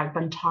view that I've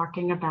been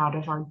talking about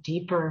of our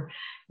deeper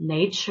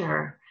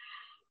nature.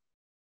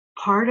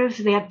 Part of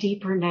that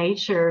deeper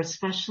nature,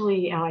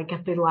 especially like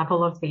at the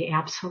level of the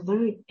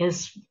absolute,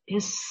 is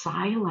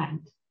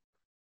silent.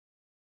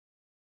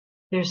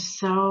 There's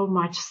so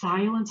much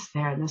silence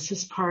there. And this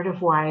is part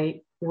of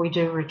why we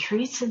do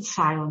retreats in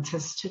silence,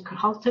 is to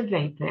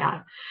cultivate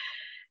that.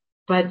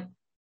 But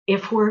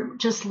if we're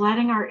just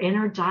letting our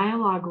inner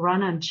dialogue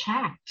run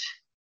unchecked,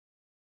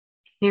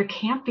 there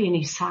can't be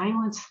any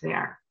silence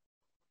there.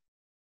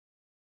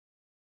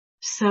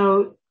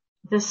 So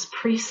this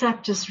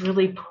precept is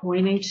really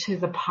pointing to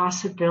the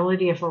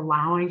possibility of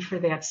allowing for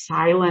that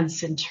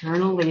silence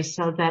internally,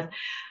 so that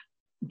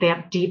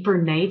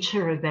deeper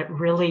nature that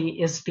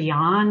really is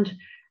beyond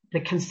the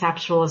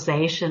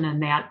conceptualization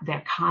and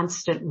that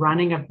constant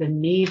running of the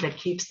me that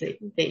keeps the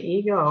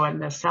ego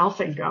and the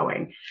selfing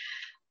going,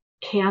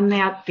 can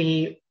that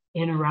be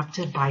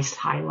interrupted by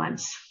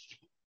silence?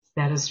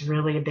 That is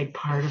really a big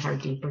part of our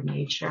deeper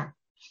nature.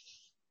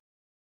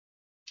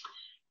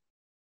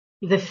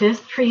 The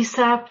fifth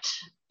precept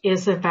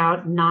is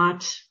about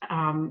not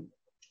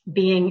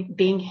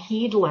being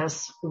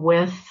heedless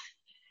with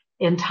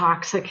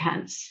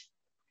intoxicants.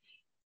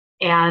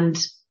 And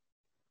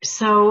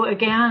so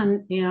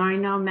again, I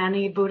know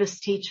many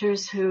Buddhist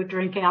teachers who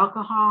drink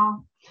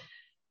alcohol,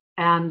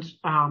 and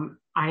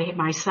I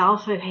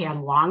myself have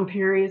had long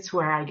periods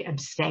where I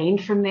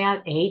abstained from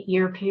that,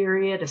 8-year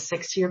period, a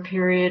 6-year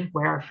period,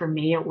 where for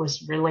me it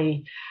was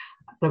really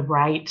the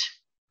right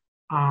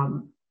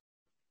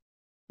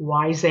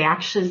wise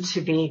action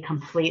to be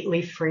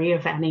completely free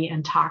of any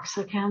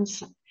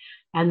intoxicants.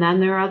 And then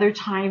there are other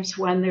times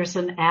when there's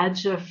an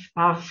edge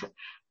of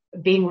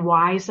being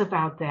wise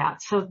about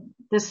that. So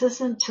this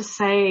isn't to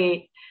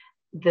say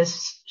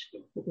this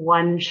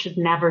one should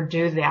never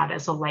do that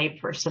as a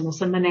layperson.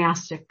 As a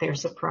monastic,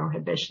 there's a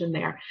prohibition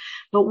there.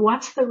 But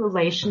what's the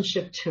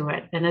relationship to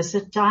it? And is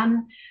it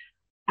done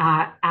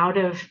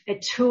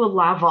to a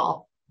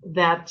level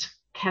that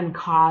can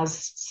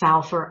cause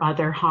self or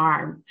other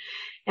harm?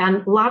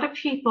 And a lot of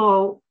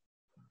people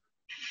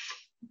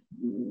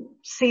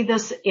see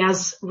this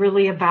as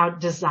really about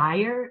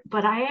desire,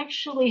 but I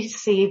actually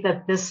see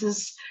that this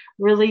is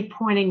really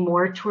pointing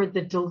more toward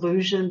the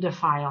delusion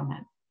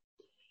defilement.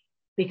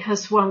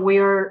 Because when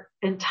we're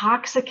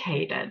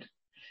intoxicated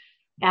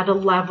at a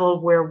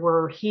level where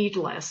we're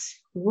heedless,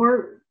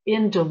 we're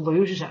in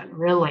delusion,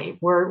 really.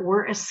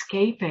 We're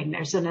escaping.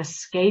 There's an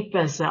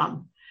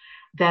escapism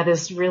that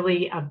is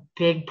really a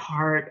big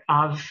part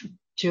of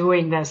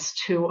doing this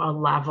to a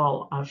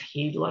level of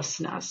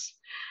heedlessness.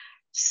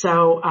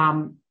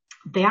 So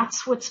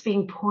that's what's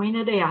being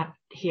pointed at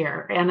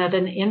here. And at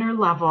an inner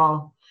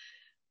level,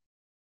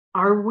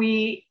 are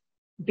we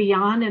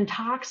beyond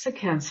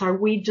intoxicants? Are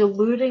we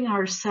deluding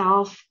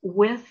ourselves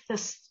with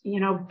this,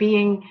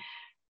 being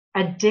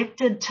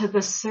addicted to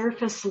the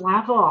surface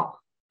level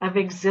of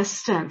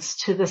existence,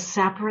 to the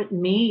separate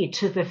me,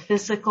 to the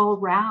physical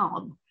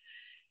realm?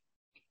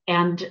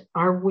 And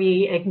are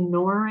we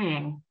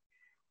ignoring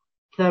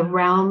the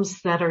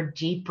realms that are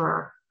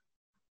deeper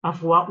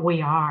of what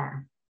we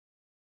are?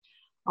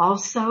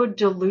 Also, the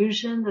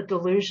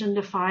delusion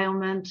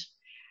defilement.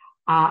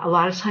 A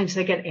lot of times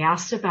I get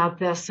asked about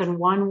this, and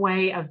one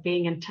way of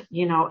being,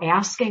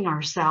 asking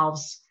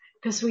ourselves,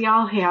 because we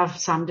all have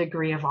some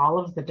degree of all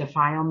of the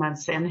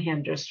defilements and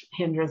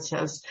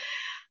hindrances,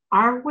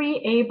 are we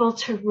able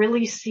to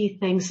really see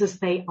things as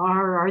they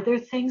are? Are there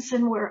things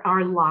in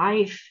our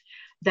life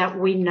that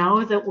we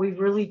know that we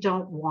really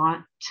don't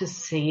want to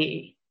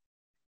see,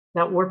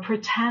 that we're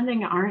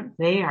pretending aren't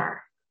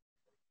there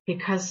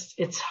because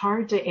it's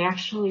hard to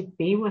actually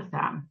be with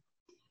them?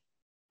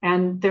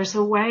 And there's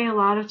a way a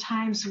lot of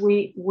times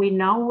we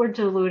know we're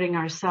deluding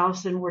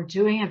ourselves, and we're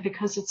doing it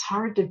because it's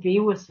hard to be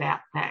with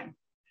that thing.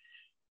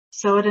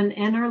 So at an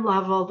inner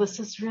level, this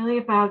is really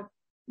about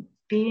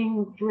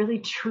being really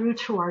true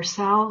to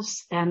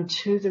ourselves and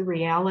to the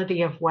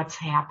reality of what's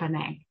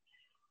happening,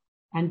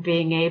 and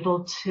being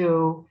able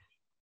to,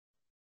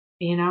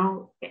 be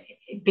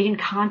in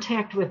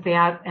contact with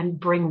that and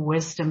bring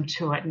wisdom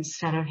to it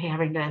instead of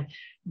having to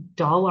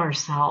dull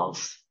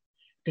ourselves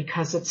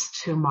because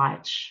it's too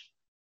much.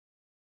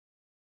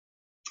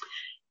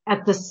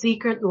 At the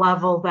secret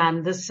level,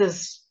 then, this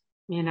is,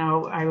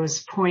 I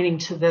was pointing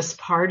to this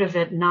part of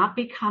it, not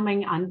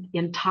becoming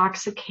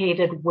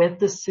intoxicated with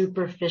the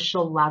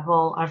superficial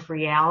level of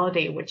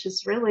reality, which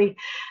is really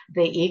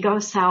the ego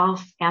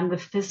self and the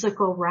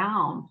physical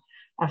realm,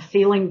 of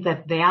feeling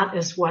that that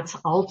is what's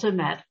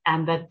ultimate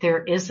and that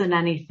there isn't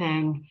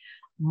anything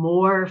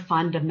more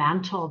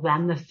fundamental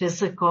than the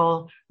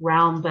physical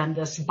realm, than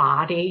this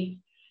body,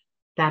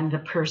 than the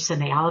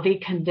personality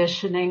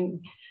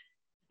conditioning.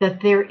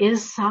 That there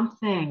is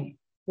something,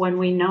 when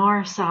we know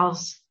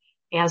ourselves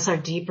as our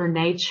deeper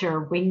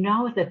nature, we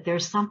know that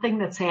there's something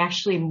that's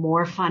actually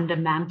more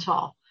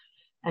fundamental.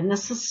 And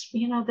this is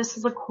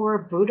the core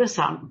of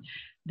Buddhism,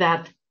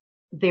 that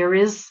there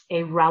is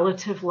a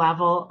relative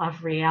level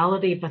of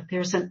reality, but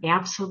there's an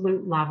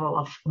absolute level,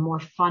 of a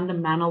more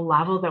fundamental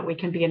level that we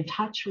can be in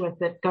touch with,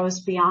 that goes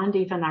beyond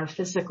even our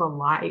physical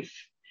life.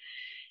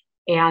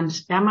 And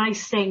am I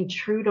staying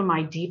true to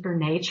my deeper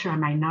nature?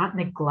 Am I not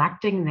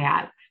neglecting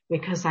that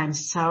because I'm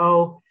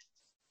so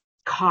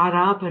caught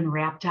up and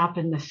wrapped up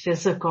in the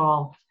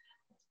physical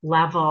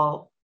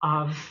level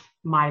of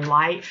my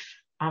life,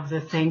 of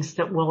the things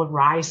that will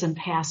arise and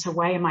pass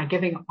away? Am I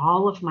giving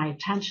all of my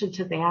attention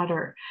to that,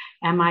 or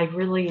am I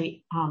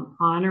really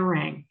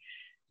honoring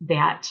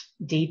that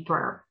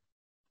deeper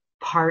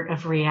part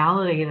of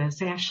reality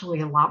that's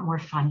actually a lot more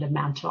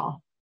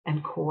fundamental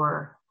and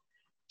core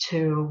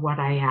to what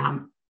I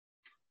am?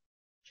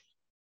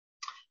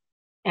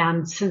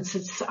 And since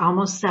it's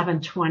almost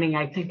 7:20,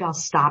 I think I'll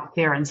stop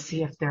there and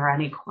see if there are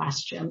any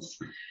questions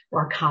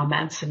or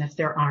comments. And if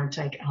there aren't,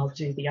 I'll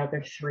do the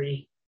other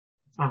three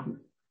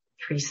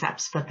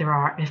precepts. But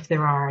if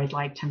there are, I'd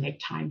like to make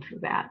time for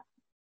that.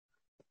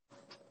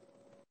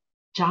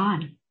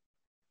 John.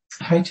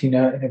 Hi,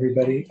 Tina and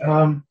everybody.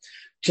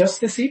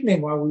 Just this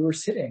evening while we were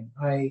sitting,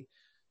 I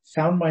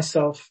found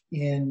myself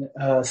in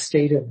a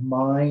state of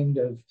mind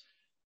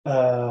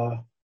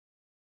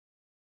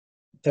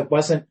that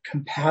wasn't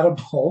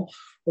compatible,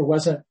 or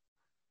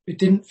it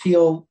didn't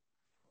feel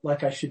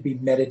like I should be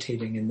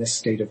meditating in this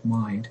state of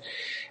mind.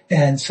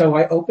 And so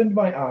I opened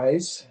my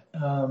eyes,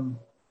 and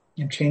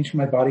changed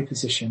my body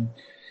position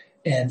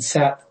and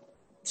sat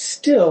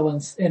still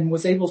and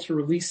was able to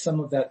release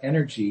some of that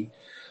energy.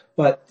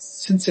 But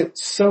since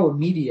it's so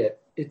immediate,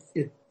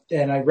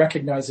 and I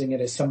recognizing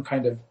it as some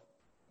kind of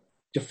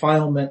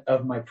defilement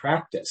of my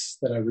practice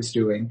that I was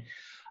doing,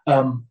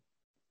 do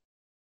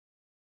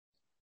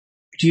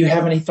you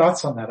have any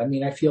thoughts on that? I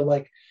mean, I feel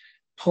like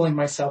pulling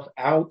myself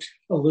out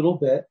a little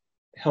bit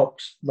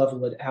helped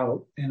level it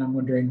out. And I'm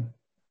wondering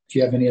if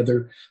you have any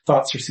other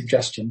thoughts or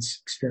suggestions,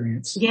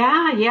 experience.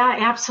 Yeah,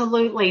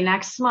 absolutely.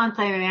 Next month,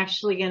 I'm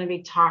actually going to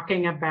be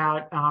talking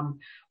about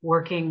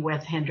working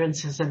with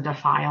hindrances and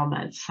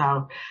defilements.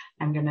 So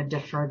I'm going to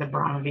defer the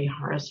Brahma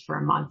Viharas for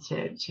a month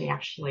to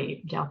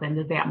actually delve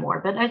into that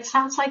more. But it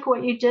sounds like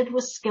what you did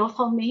was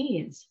skillful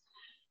means.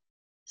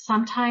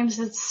 Sometimes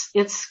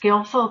it's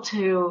skillful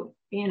to,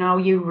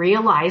 you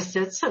realized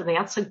it. So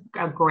that's a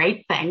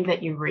great thing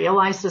that you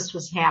realized this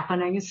was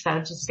happening instead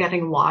of just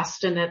getting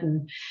lost in it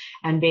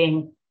and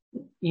being,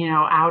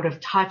 out of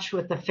touch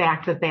with the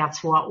fact that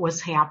that's what was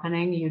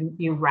happening.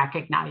 You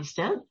recognized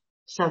it.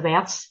 So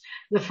that's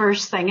the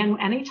first thing.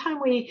 And anytime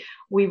we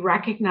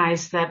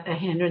recognize that a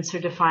hindrance or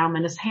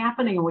defilement is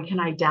happening and we can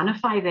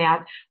identify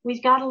that,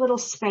 we've got a little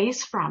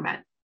space from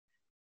it.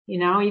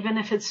 Even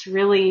if it's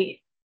really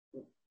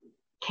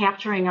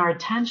capturing our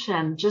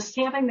attention, just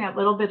having that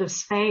little bit of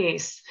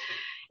space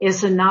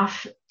is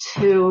enough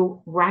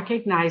to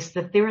recognize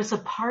that there is a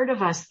part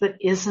of us that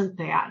isn't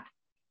that.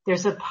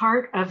 There's a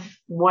part of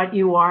what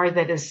you are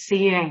that is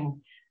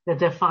seeing the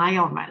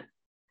defilement.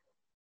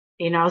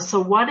 So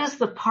what is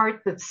the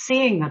part that's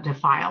seeing the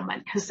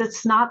defilement? Because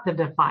it's not the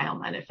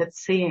defilement if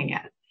it's seeing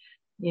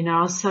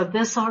it. So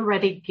this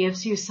already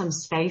gives you some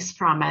space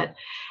from it.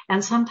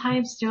 And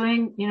sometimes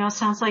doing,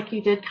 sounds like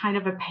you did kind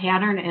of a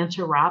pattern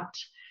interrupt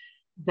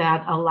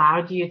that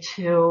allowed you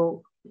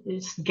to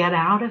just get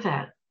out of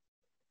it.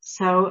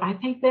 So I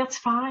think that's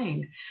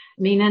fine.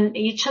 I mean, in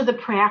each of the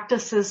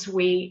practices,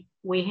 we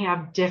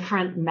have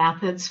different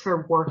methods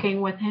for working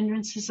with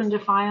hindrances and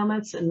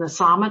defilements. In the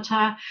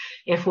samatha,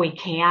 if we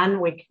can,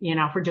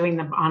 if we're doing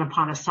the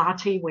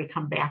anapanasati, we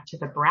come back to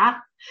the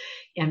breath.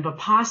 In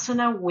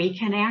vipassana, we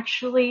can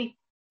actually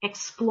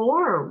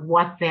explore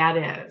what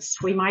that is.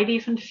 We might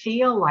even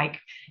feel like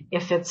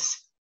if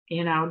it's,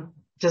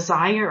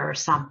 desire or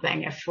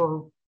something, if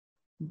we're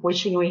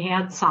wishing we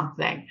had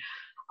something,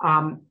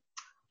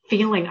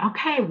 feeling,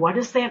 okay, what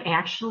does that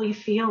actually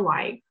feel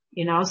like?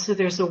 So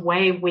there's a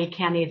way we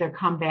can either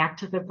come back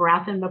to the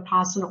breath in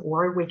Vipassana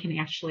or we can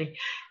actually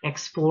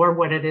explore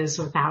what it is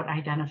without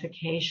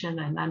identification.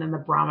 And then in the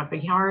Brahma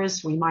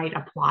Viharas, we might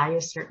apply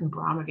a certain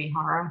Brahma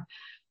Vihara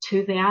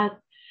to that,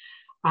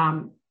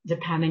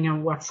 depending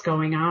on what's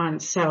going on.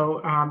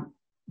 So,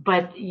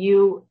 but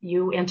you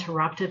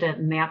interrupted it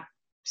and that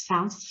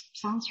sounds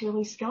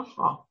really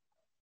skillful.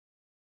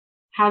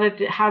 How did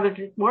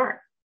it work?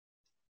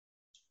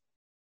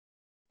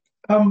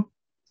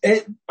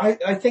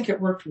 I think it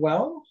worked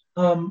well.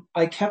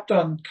 I kept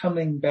on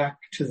coming back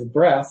to the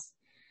breath,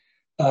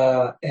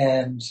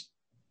 and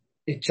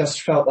it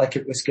just felt like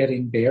it was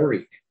getting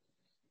buried.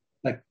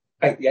 Like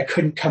I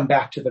couldn't come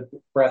back to the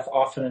breath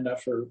often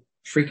enough or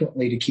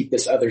frequently to keep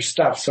this other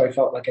stuff. So I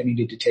felt like I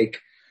needed to take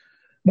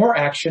more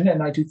action,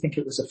 and I do think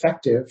it was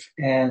effective.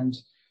 And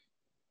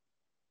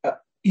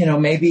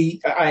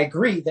maybe I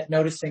agree that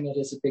noticing it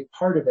is a big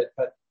part of it,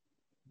 but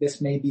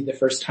this may be the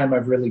first time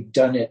I've really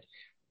done it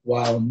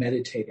while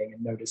meditating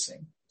and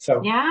noticing.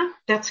 So yeah,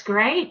 that's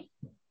great.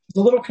 It's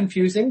a little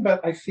confusing,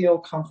 but I feel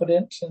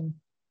confident and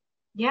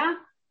yeah.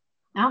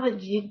 No,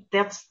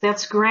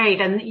 that's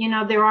great. And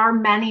there are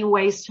many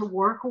ways to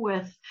work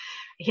with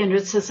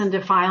hindrances and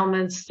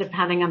defilements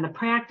depending on the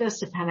practice,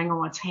 depending on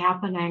what's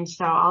happening.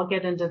 So I'll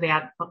get into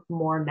that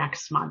more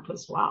next month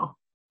as well.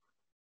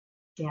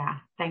 Yeah.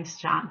 Thanks,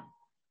 John.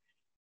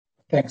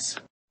 Thanks.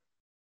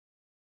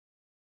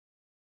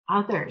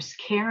 Others,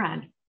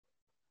 Karen.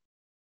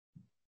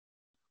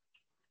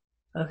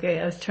 Okay,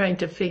 I was trying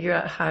to figure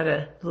out how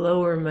to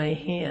lower my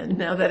hand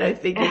now that I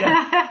figured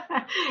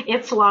out.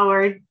 It's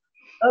lowered.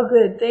 Oh,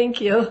 good.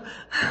 Thank you.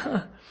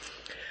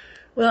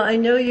 Well, I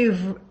know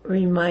you've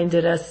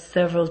reminded us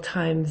several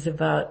times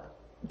about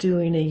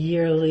doing a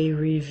yearly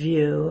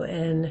review,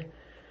 and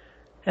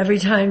every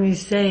time you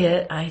say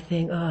it, I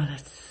think, oh,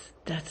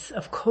 that's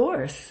of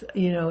course,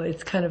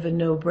 it's kind of a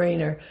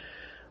no-brainer.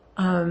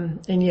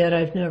 And yet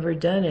I've never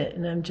done it,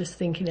 and I'm just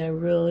thinking I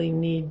really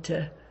need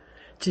to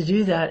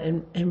do that,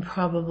 and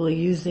probably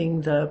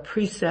using the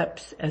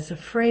precepts as a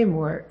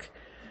framework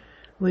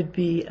would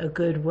be a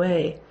good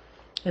way.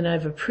 And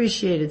I've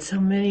appreciated so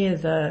many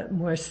of the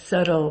more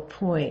subtle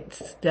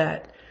points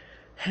that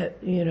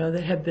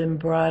have been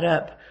brought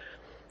up.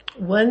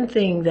 One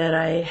thing that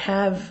I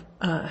have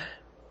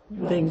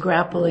been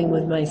grappling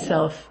with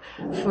myself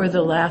for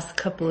the last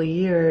couple of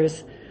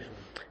years,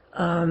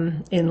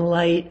 in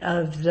light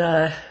of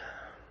the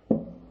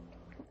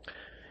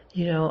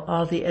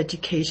all the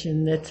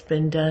education that's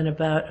been done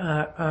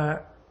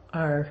about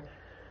our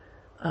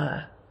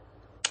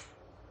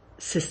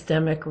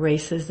systemic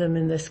racism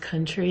in this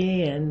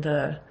country, and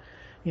the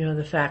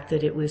fact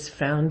that it was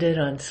founded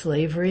on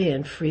slavery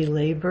and free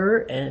labor,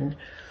 and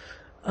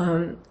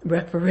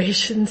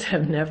reparations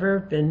have never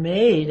been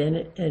made,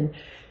 and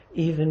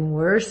even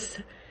worse,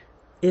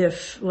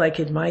 if, like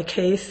in my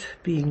case,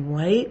 being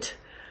white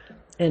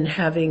and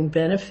having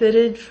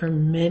benefited for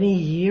many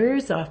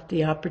years off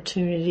the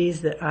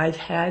opportunities that I've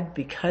had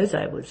because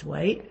I was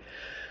white,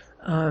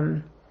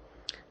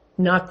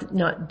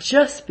 not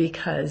just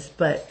because,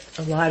 but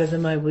a lot of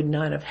them I would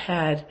not have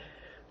had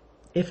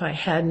if I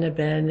hadn't have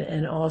been,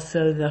 and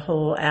also the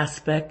whole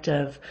aspect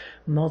of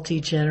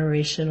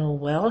multi-generational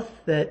wealth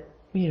that,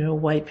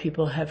 white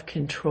people have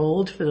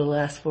controlled for the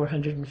last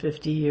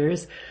 450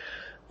 years.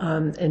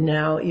 And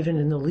now even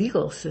in the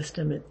legal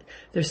system,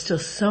 there's still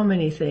so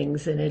many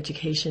things in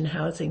education,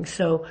 housing.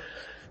 So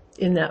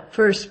in that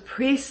first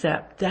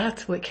precept,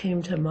 that's what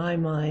came to my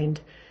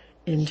mind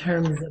in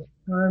terms of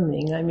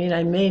harming. I mean,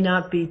 I may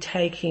not be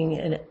taking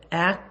an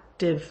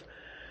active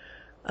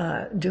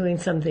doing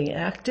something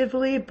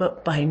actively,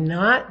 but by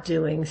not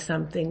doing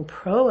something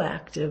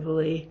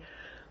proactively,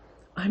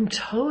 I'm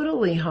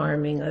totally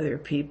harming other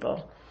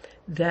people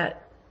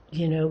that,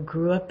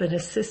 grew up in a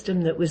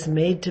system that was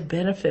made to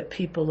benefit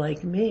people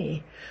like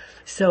me.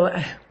 So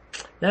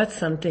that's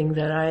something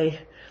that I,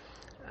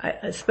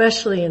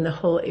 especially in the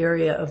whole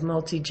area of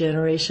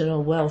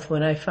multi-generational wealth,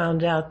 when I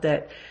found out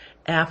that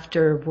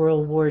after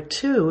World War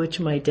II,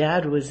 which my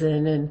dad was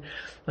in, and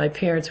my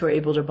parents were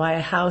able to buy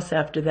a house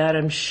after that,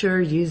 I'm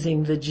sure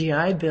using the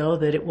GI Bill,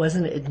 that it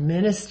wasn't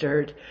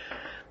administered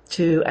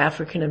to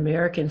African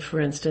American,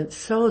 for instance,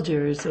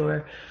 soldiers,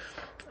 or,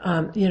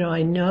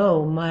 I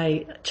know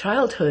my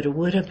childhood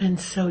would have been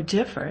so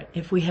different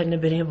if we hadn't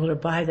have been able to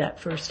buy that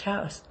first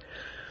house.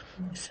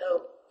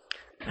 So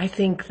I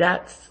think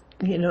that's,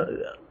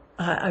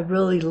 I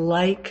really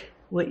like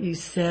what you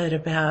said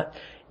about,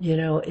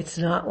 it's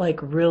not like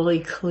really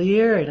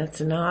clear and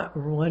it's not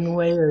one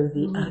way or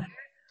the other.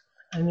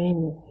 I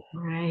mean,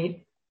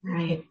 right.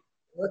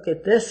 Look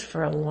at this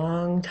for a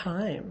long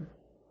time.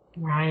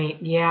 Right.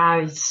 Yeah.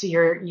 It's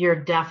your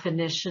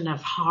definition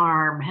of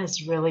harm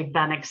has really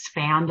been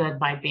expanded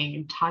by being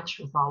in touch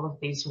with all of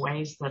these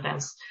ways that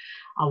as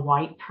a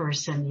white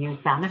person you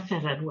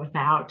benefited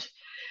without,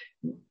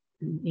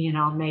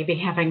 maybe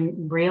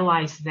having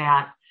realized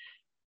that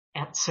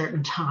at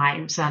certain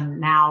times,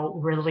 and now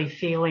really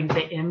feeling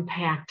the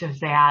impact of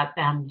that,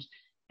 and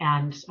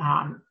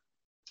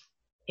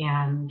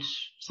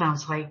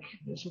sounds like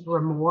there's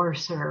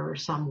remorse or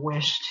some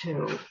wish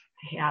to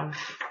have,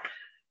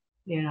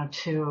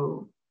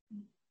 to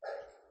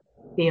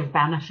be of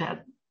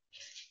benefit,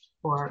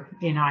 or,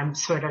 I'm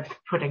sort of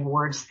putting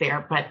words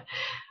there, but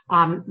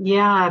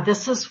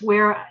this is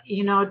where,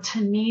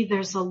 to me,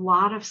 there's a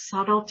lot of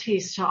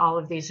subtleties to all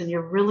of these, and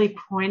you're really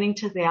pointing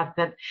to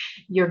that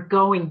you're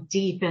going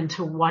deep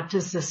into what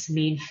does this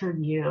mean for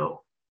you?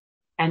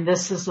 And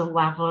this is a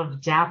level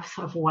of depth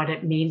of what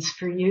it means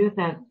for you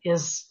that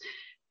is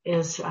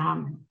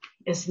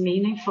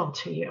meaningful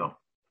to you.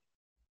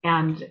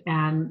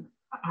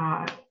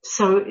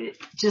 So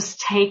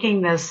just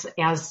taking this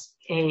as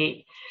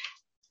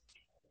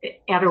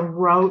at a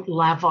rote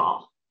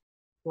level,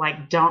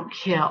 like don't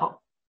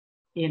kill,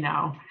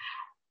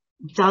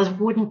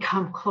 wouldn't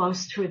come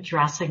close to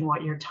addressing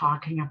what you're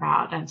talking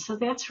about. And so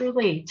that's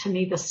really, to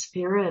me, the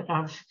spirit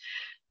of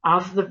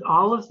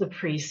all of the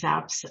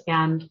precepts.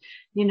 And,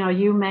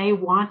 you may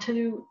want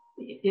to,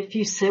 if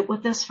you sit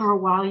with this for a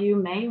while, you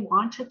may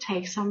want to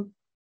take some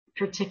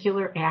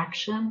particular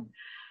action,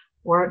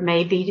 or it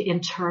may be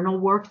internal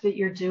work that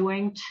you're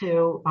doing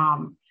to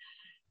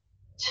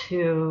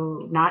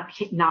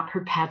not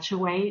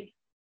perpetuate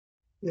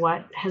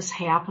what has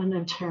happened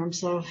in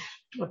terms of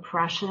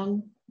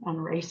oppression and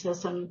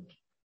racism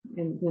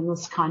in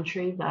this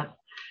country that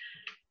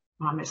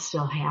is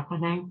still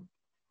happening.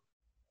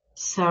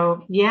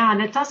 So,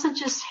 and it doesn't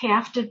just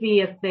have to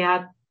be at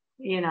that,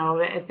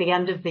 at the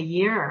end of the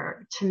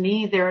year. To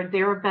me, there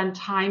have been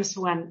times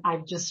when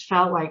I've just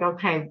felt like,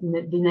 okay,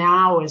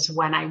 now is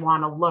when I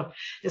want to look,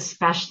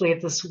 especially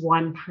at this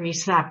one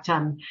precept,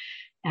 and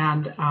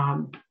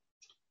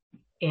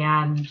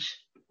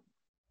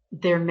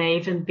there may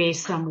even be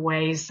some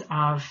ways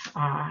of,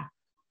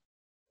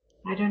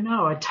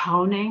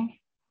 atoning.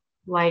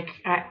 Like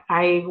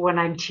when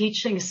I'm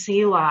teaching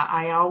Sila,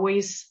 I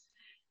always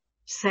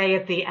say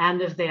at the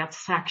end of that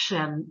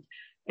section,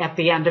 at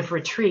the end of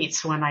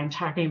retreats, when I'm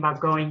talking about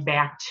going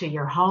back to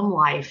your home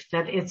life,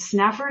 that it's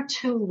never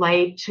too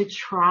late to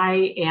try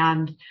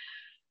and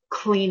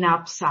clean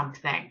up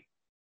something.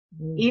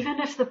 Even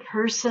if the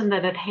person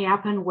that it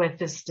happened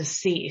with is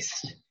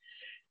deceased,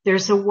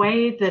 there's a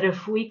way that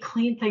if we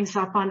clean things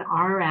up on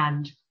our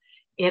end,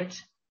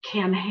 it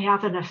can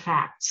have an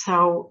effect.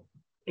 So,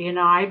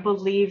 I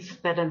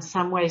believe that in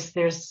some ways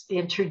there's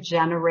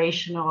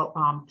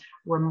intergenerational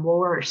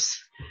remorse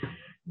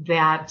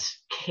that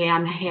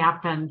can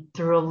happen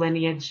through a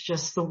lineage,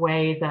 just the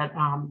way that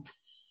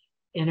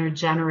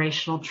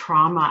intergenerational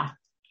trauma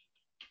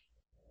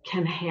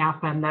can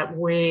happen, that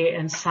we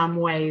in some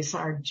ways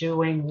are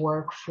doing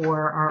work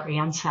for our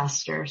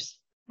ancestors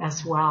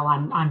as well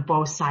on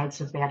both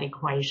sides of that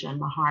equation,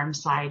 the harm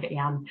side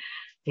and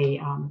the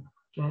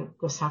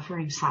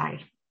suffering side.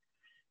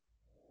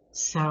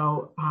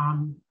 So,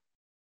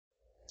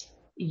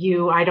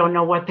 I don't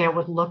know what that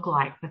would look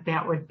like, but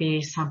that would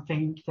be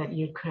something that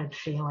you could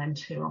feel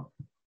into.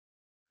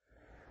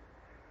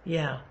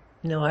 Yeah.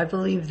 No, I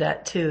believe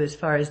that too, as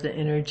far as the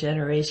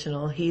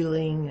intergenerational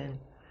healing.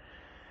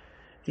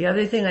 The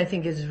other thing I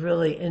think is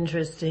really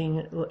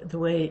interesting, the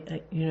way,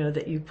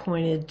 that you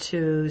pointed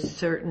to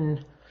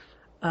certain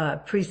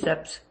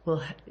precepts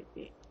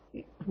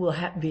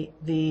be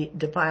the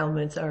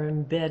defilements are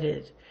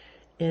embedded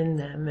in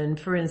them. And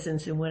for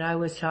instance, in what I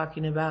was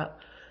talking about,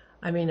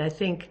 I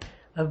think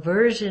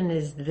aversion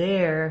is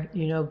there,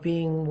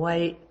 being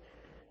white.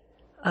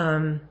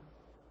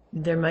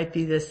 There might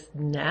be this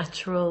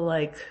natural,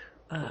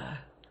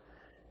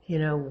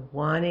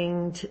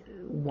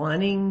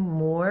 wanting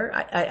more.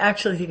 I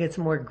actually think it's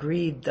more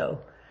greed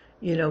though,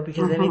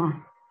 because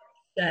anything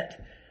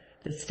that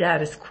the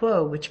status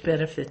quo, which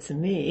benefits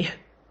me,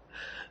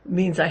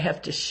 means I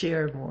have to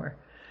share more.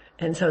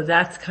 And so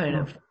that's kind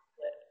of,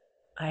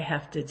 I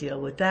have to deal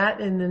with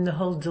that. And then the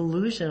whole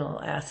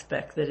delusional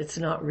aspect that it's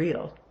not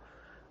real.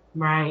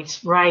 Right.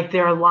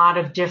 There are a lot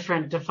of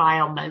different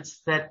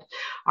defilements that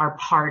are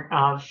part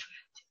of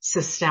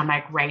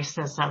systemic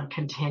racism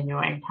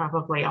continuing.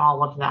 Probably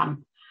all of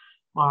them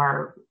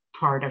are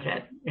part of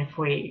it. If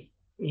we,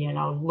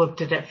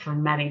 looked at it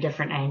from many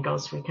different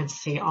angles, we could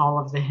see all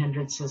of the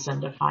hindrances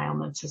and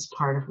defilements as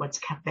part of what's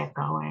kept that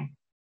going.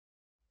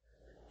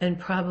 And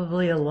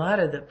probably a lot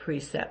of the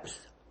precepts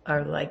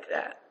are like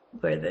that,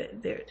 where the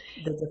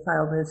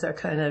defilements are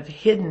kind of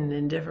hidden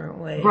in different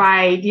ways.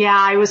 Right. Yeah.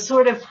 I was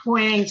sort of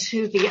pointing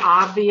to the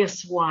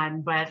obvious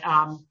one, but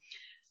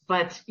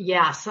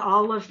yes,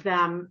 all of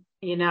them,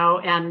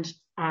 and,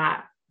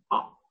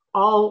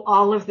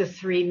 all of the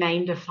three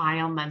main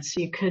defilements,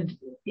 you could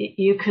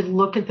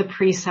look at the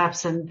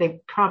precepts and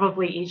they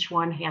probably each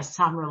one has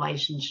some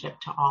relationship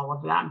to all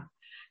of them.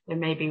 There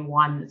may be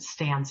one that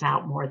stands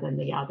out more than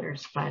the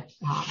others, but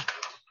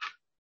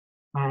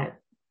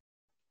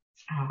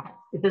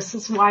this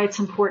is why it's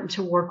important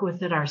to work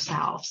with it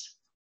ourselves,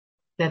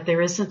 that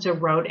there isn't a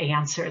rote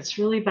answer. It's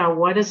really about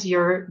what is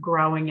your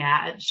growing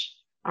edge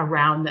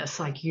around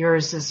this, like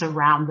yours is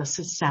around the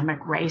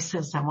systemic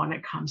racism when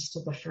it comes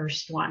to the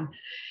first one.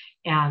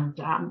 And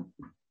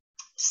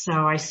so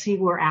I see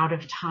we're out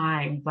of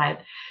time,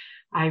 but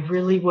I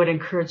really would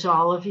encourage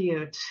all of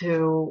you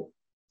to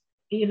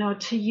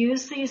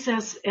use these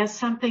as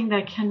something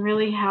that can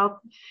really help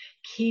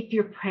keep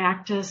your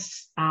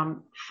practice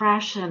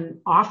fresh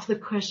and off the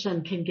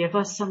cushion, can give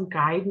us some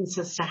guidance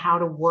as to how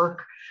to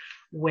work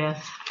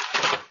with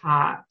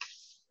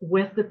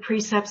the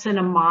precepts in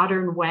a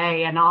modern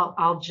way. And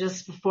I'll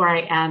just, before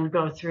I end,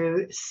 go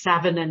through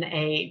 7 and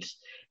 8.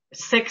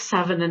 6,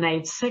 7, and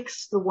 8.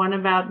 6, the one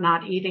about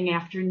not eating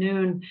after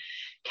noon,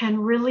 can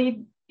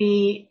really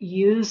be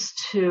used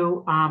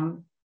to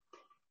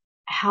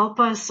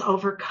help us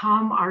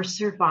overcome our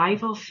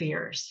survival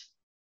fears,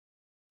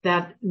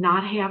 that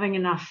not having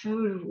enough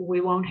food,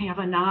 we won't have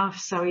enough.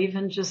 So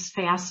even just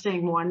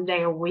fasting one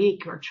day a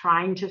week or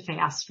trying to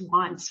fast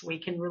once, we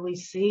can really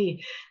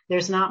see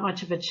there's not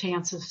much of a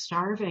chance of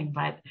starving,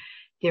 but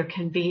there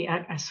can be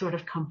a sort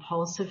of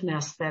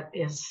compulsiveness that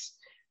is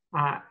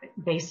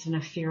based in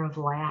a fear of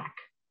lack.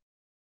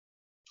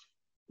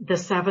 The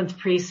 7th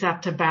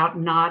precept about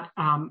not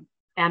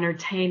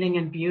entertaining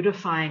and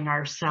beautifying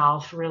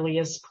ourselves really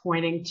is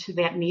pointing to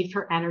that need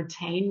for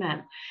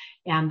entertainment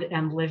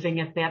and living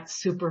at that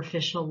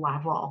superficial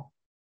level.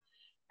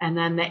 And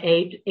then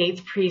the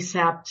 8th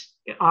precept,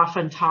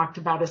 often talked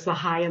about as the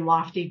high and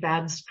lofty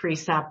beds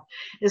precept,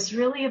 is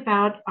really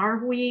about,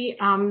 are we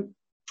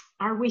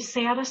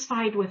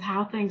satisfied with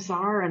how things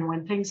are? And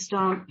when things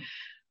don't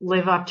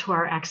live up to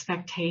our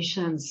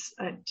expectations,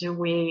 do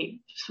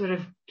we sort of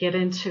get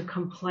into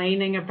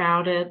complaining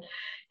about it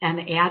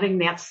and adding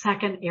that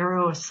second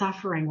arrow of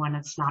suffering when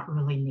it's not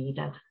really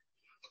needed?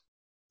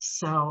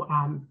 So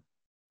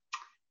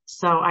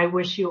I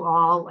wish you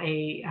all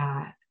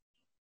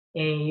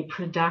a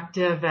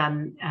productive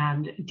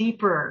and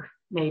deeper,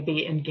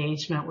 maybe,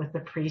 engagement with the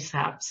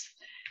precepts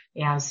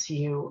as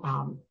you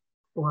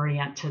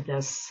orient to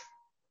this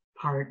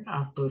part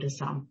of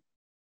Buddhism.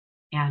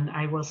 And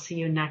I will see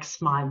you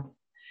next month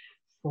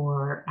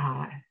for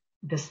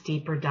this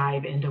deeper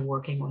dive into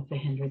working with the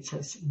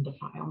hindrances and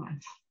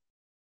defilements.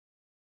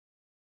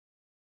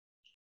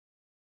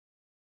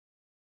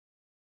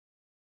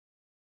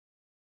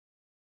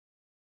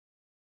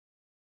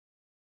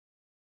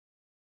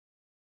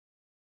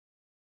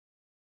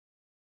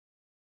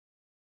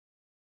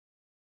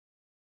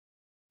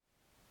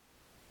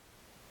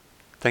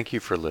 Thank you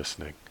for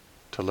listening.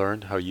 To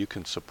learn how you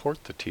can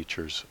support the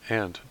teachers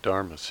and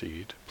Dharma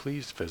Seed,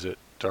 please visit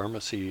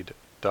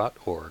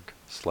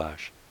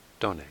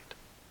dharmaseed.org/donate.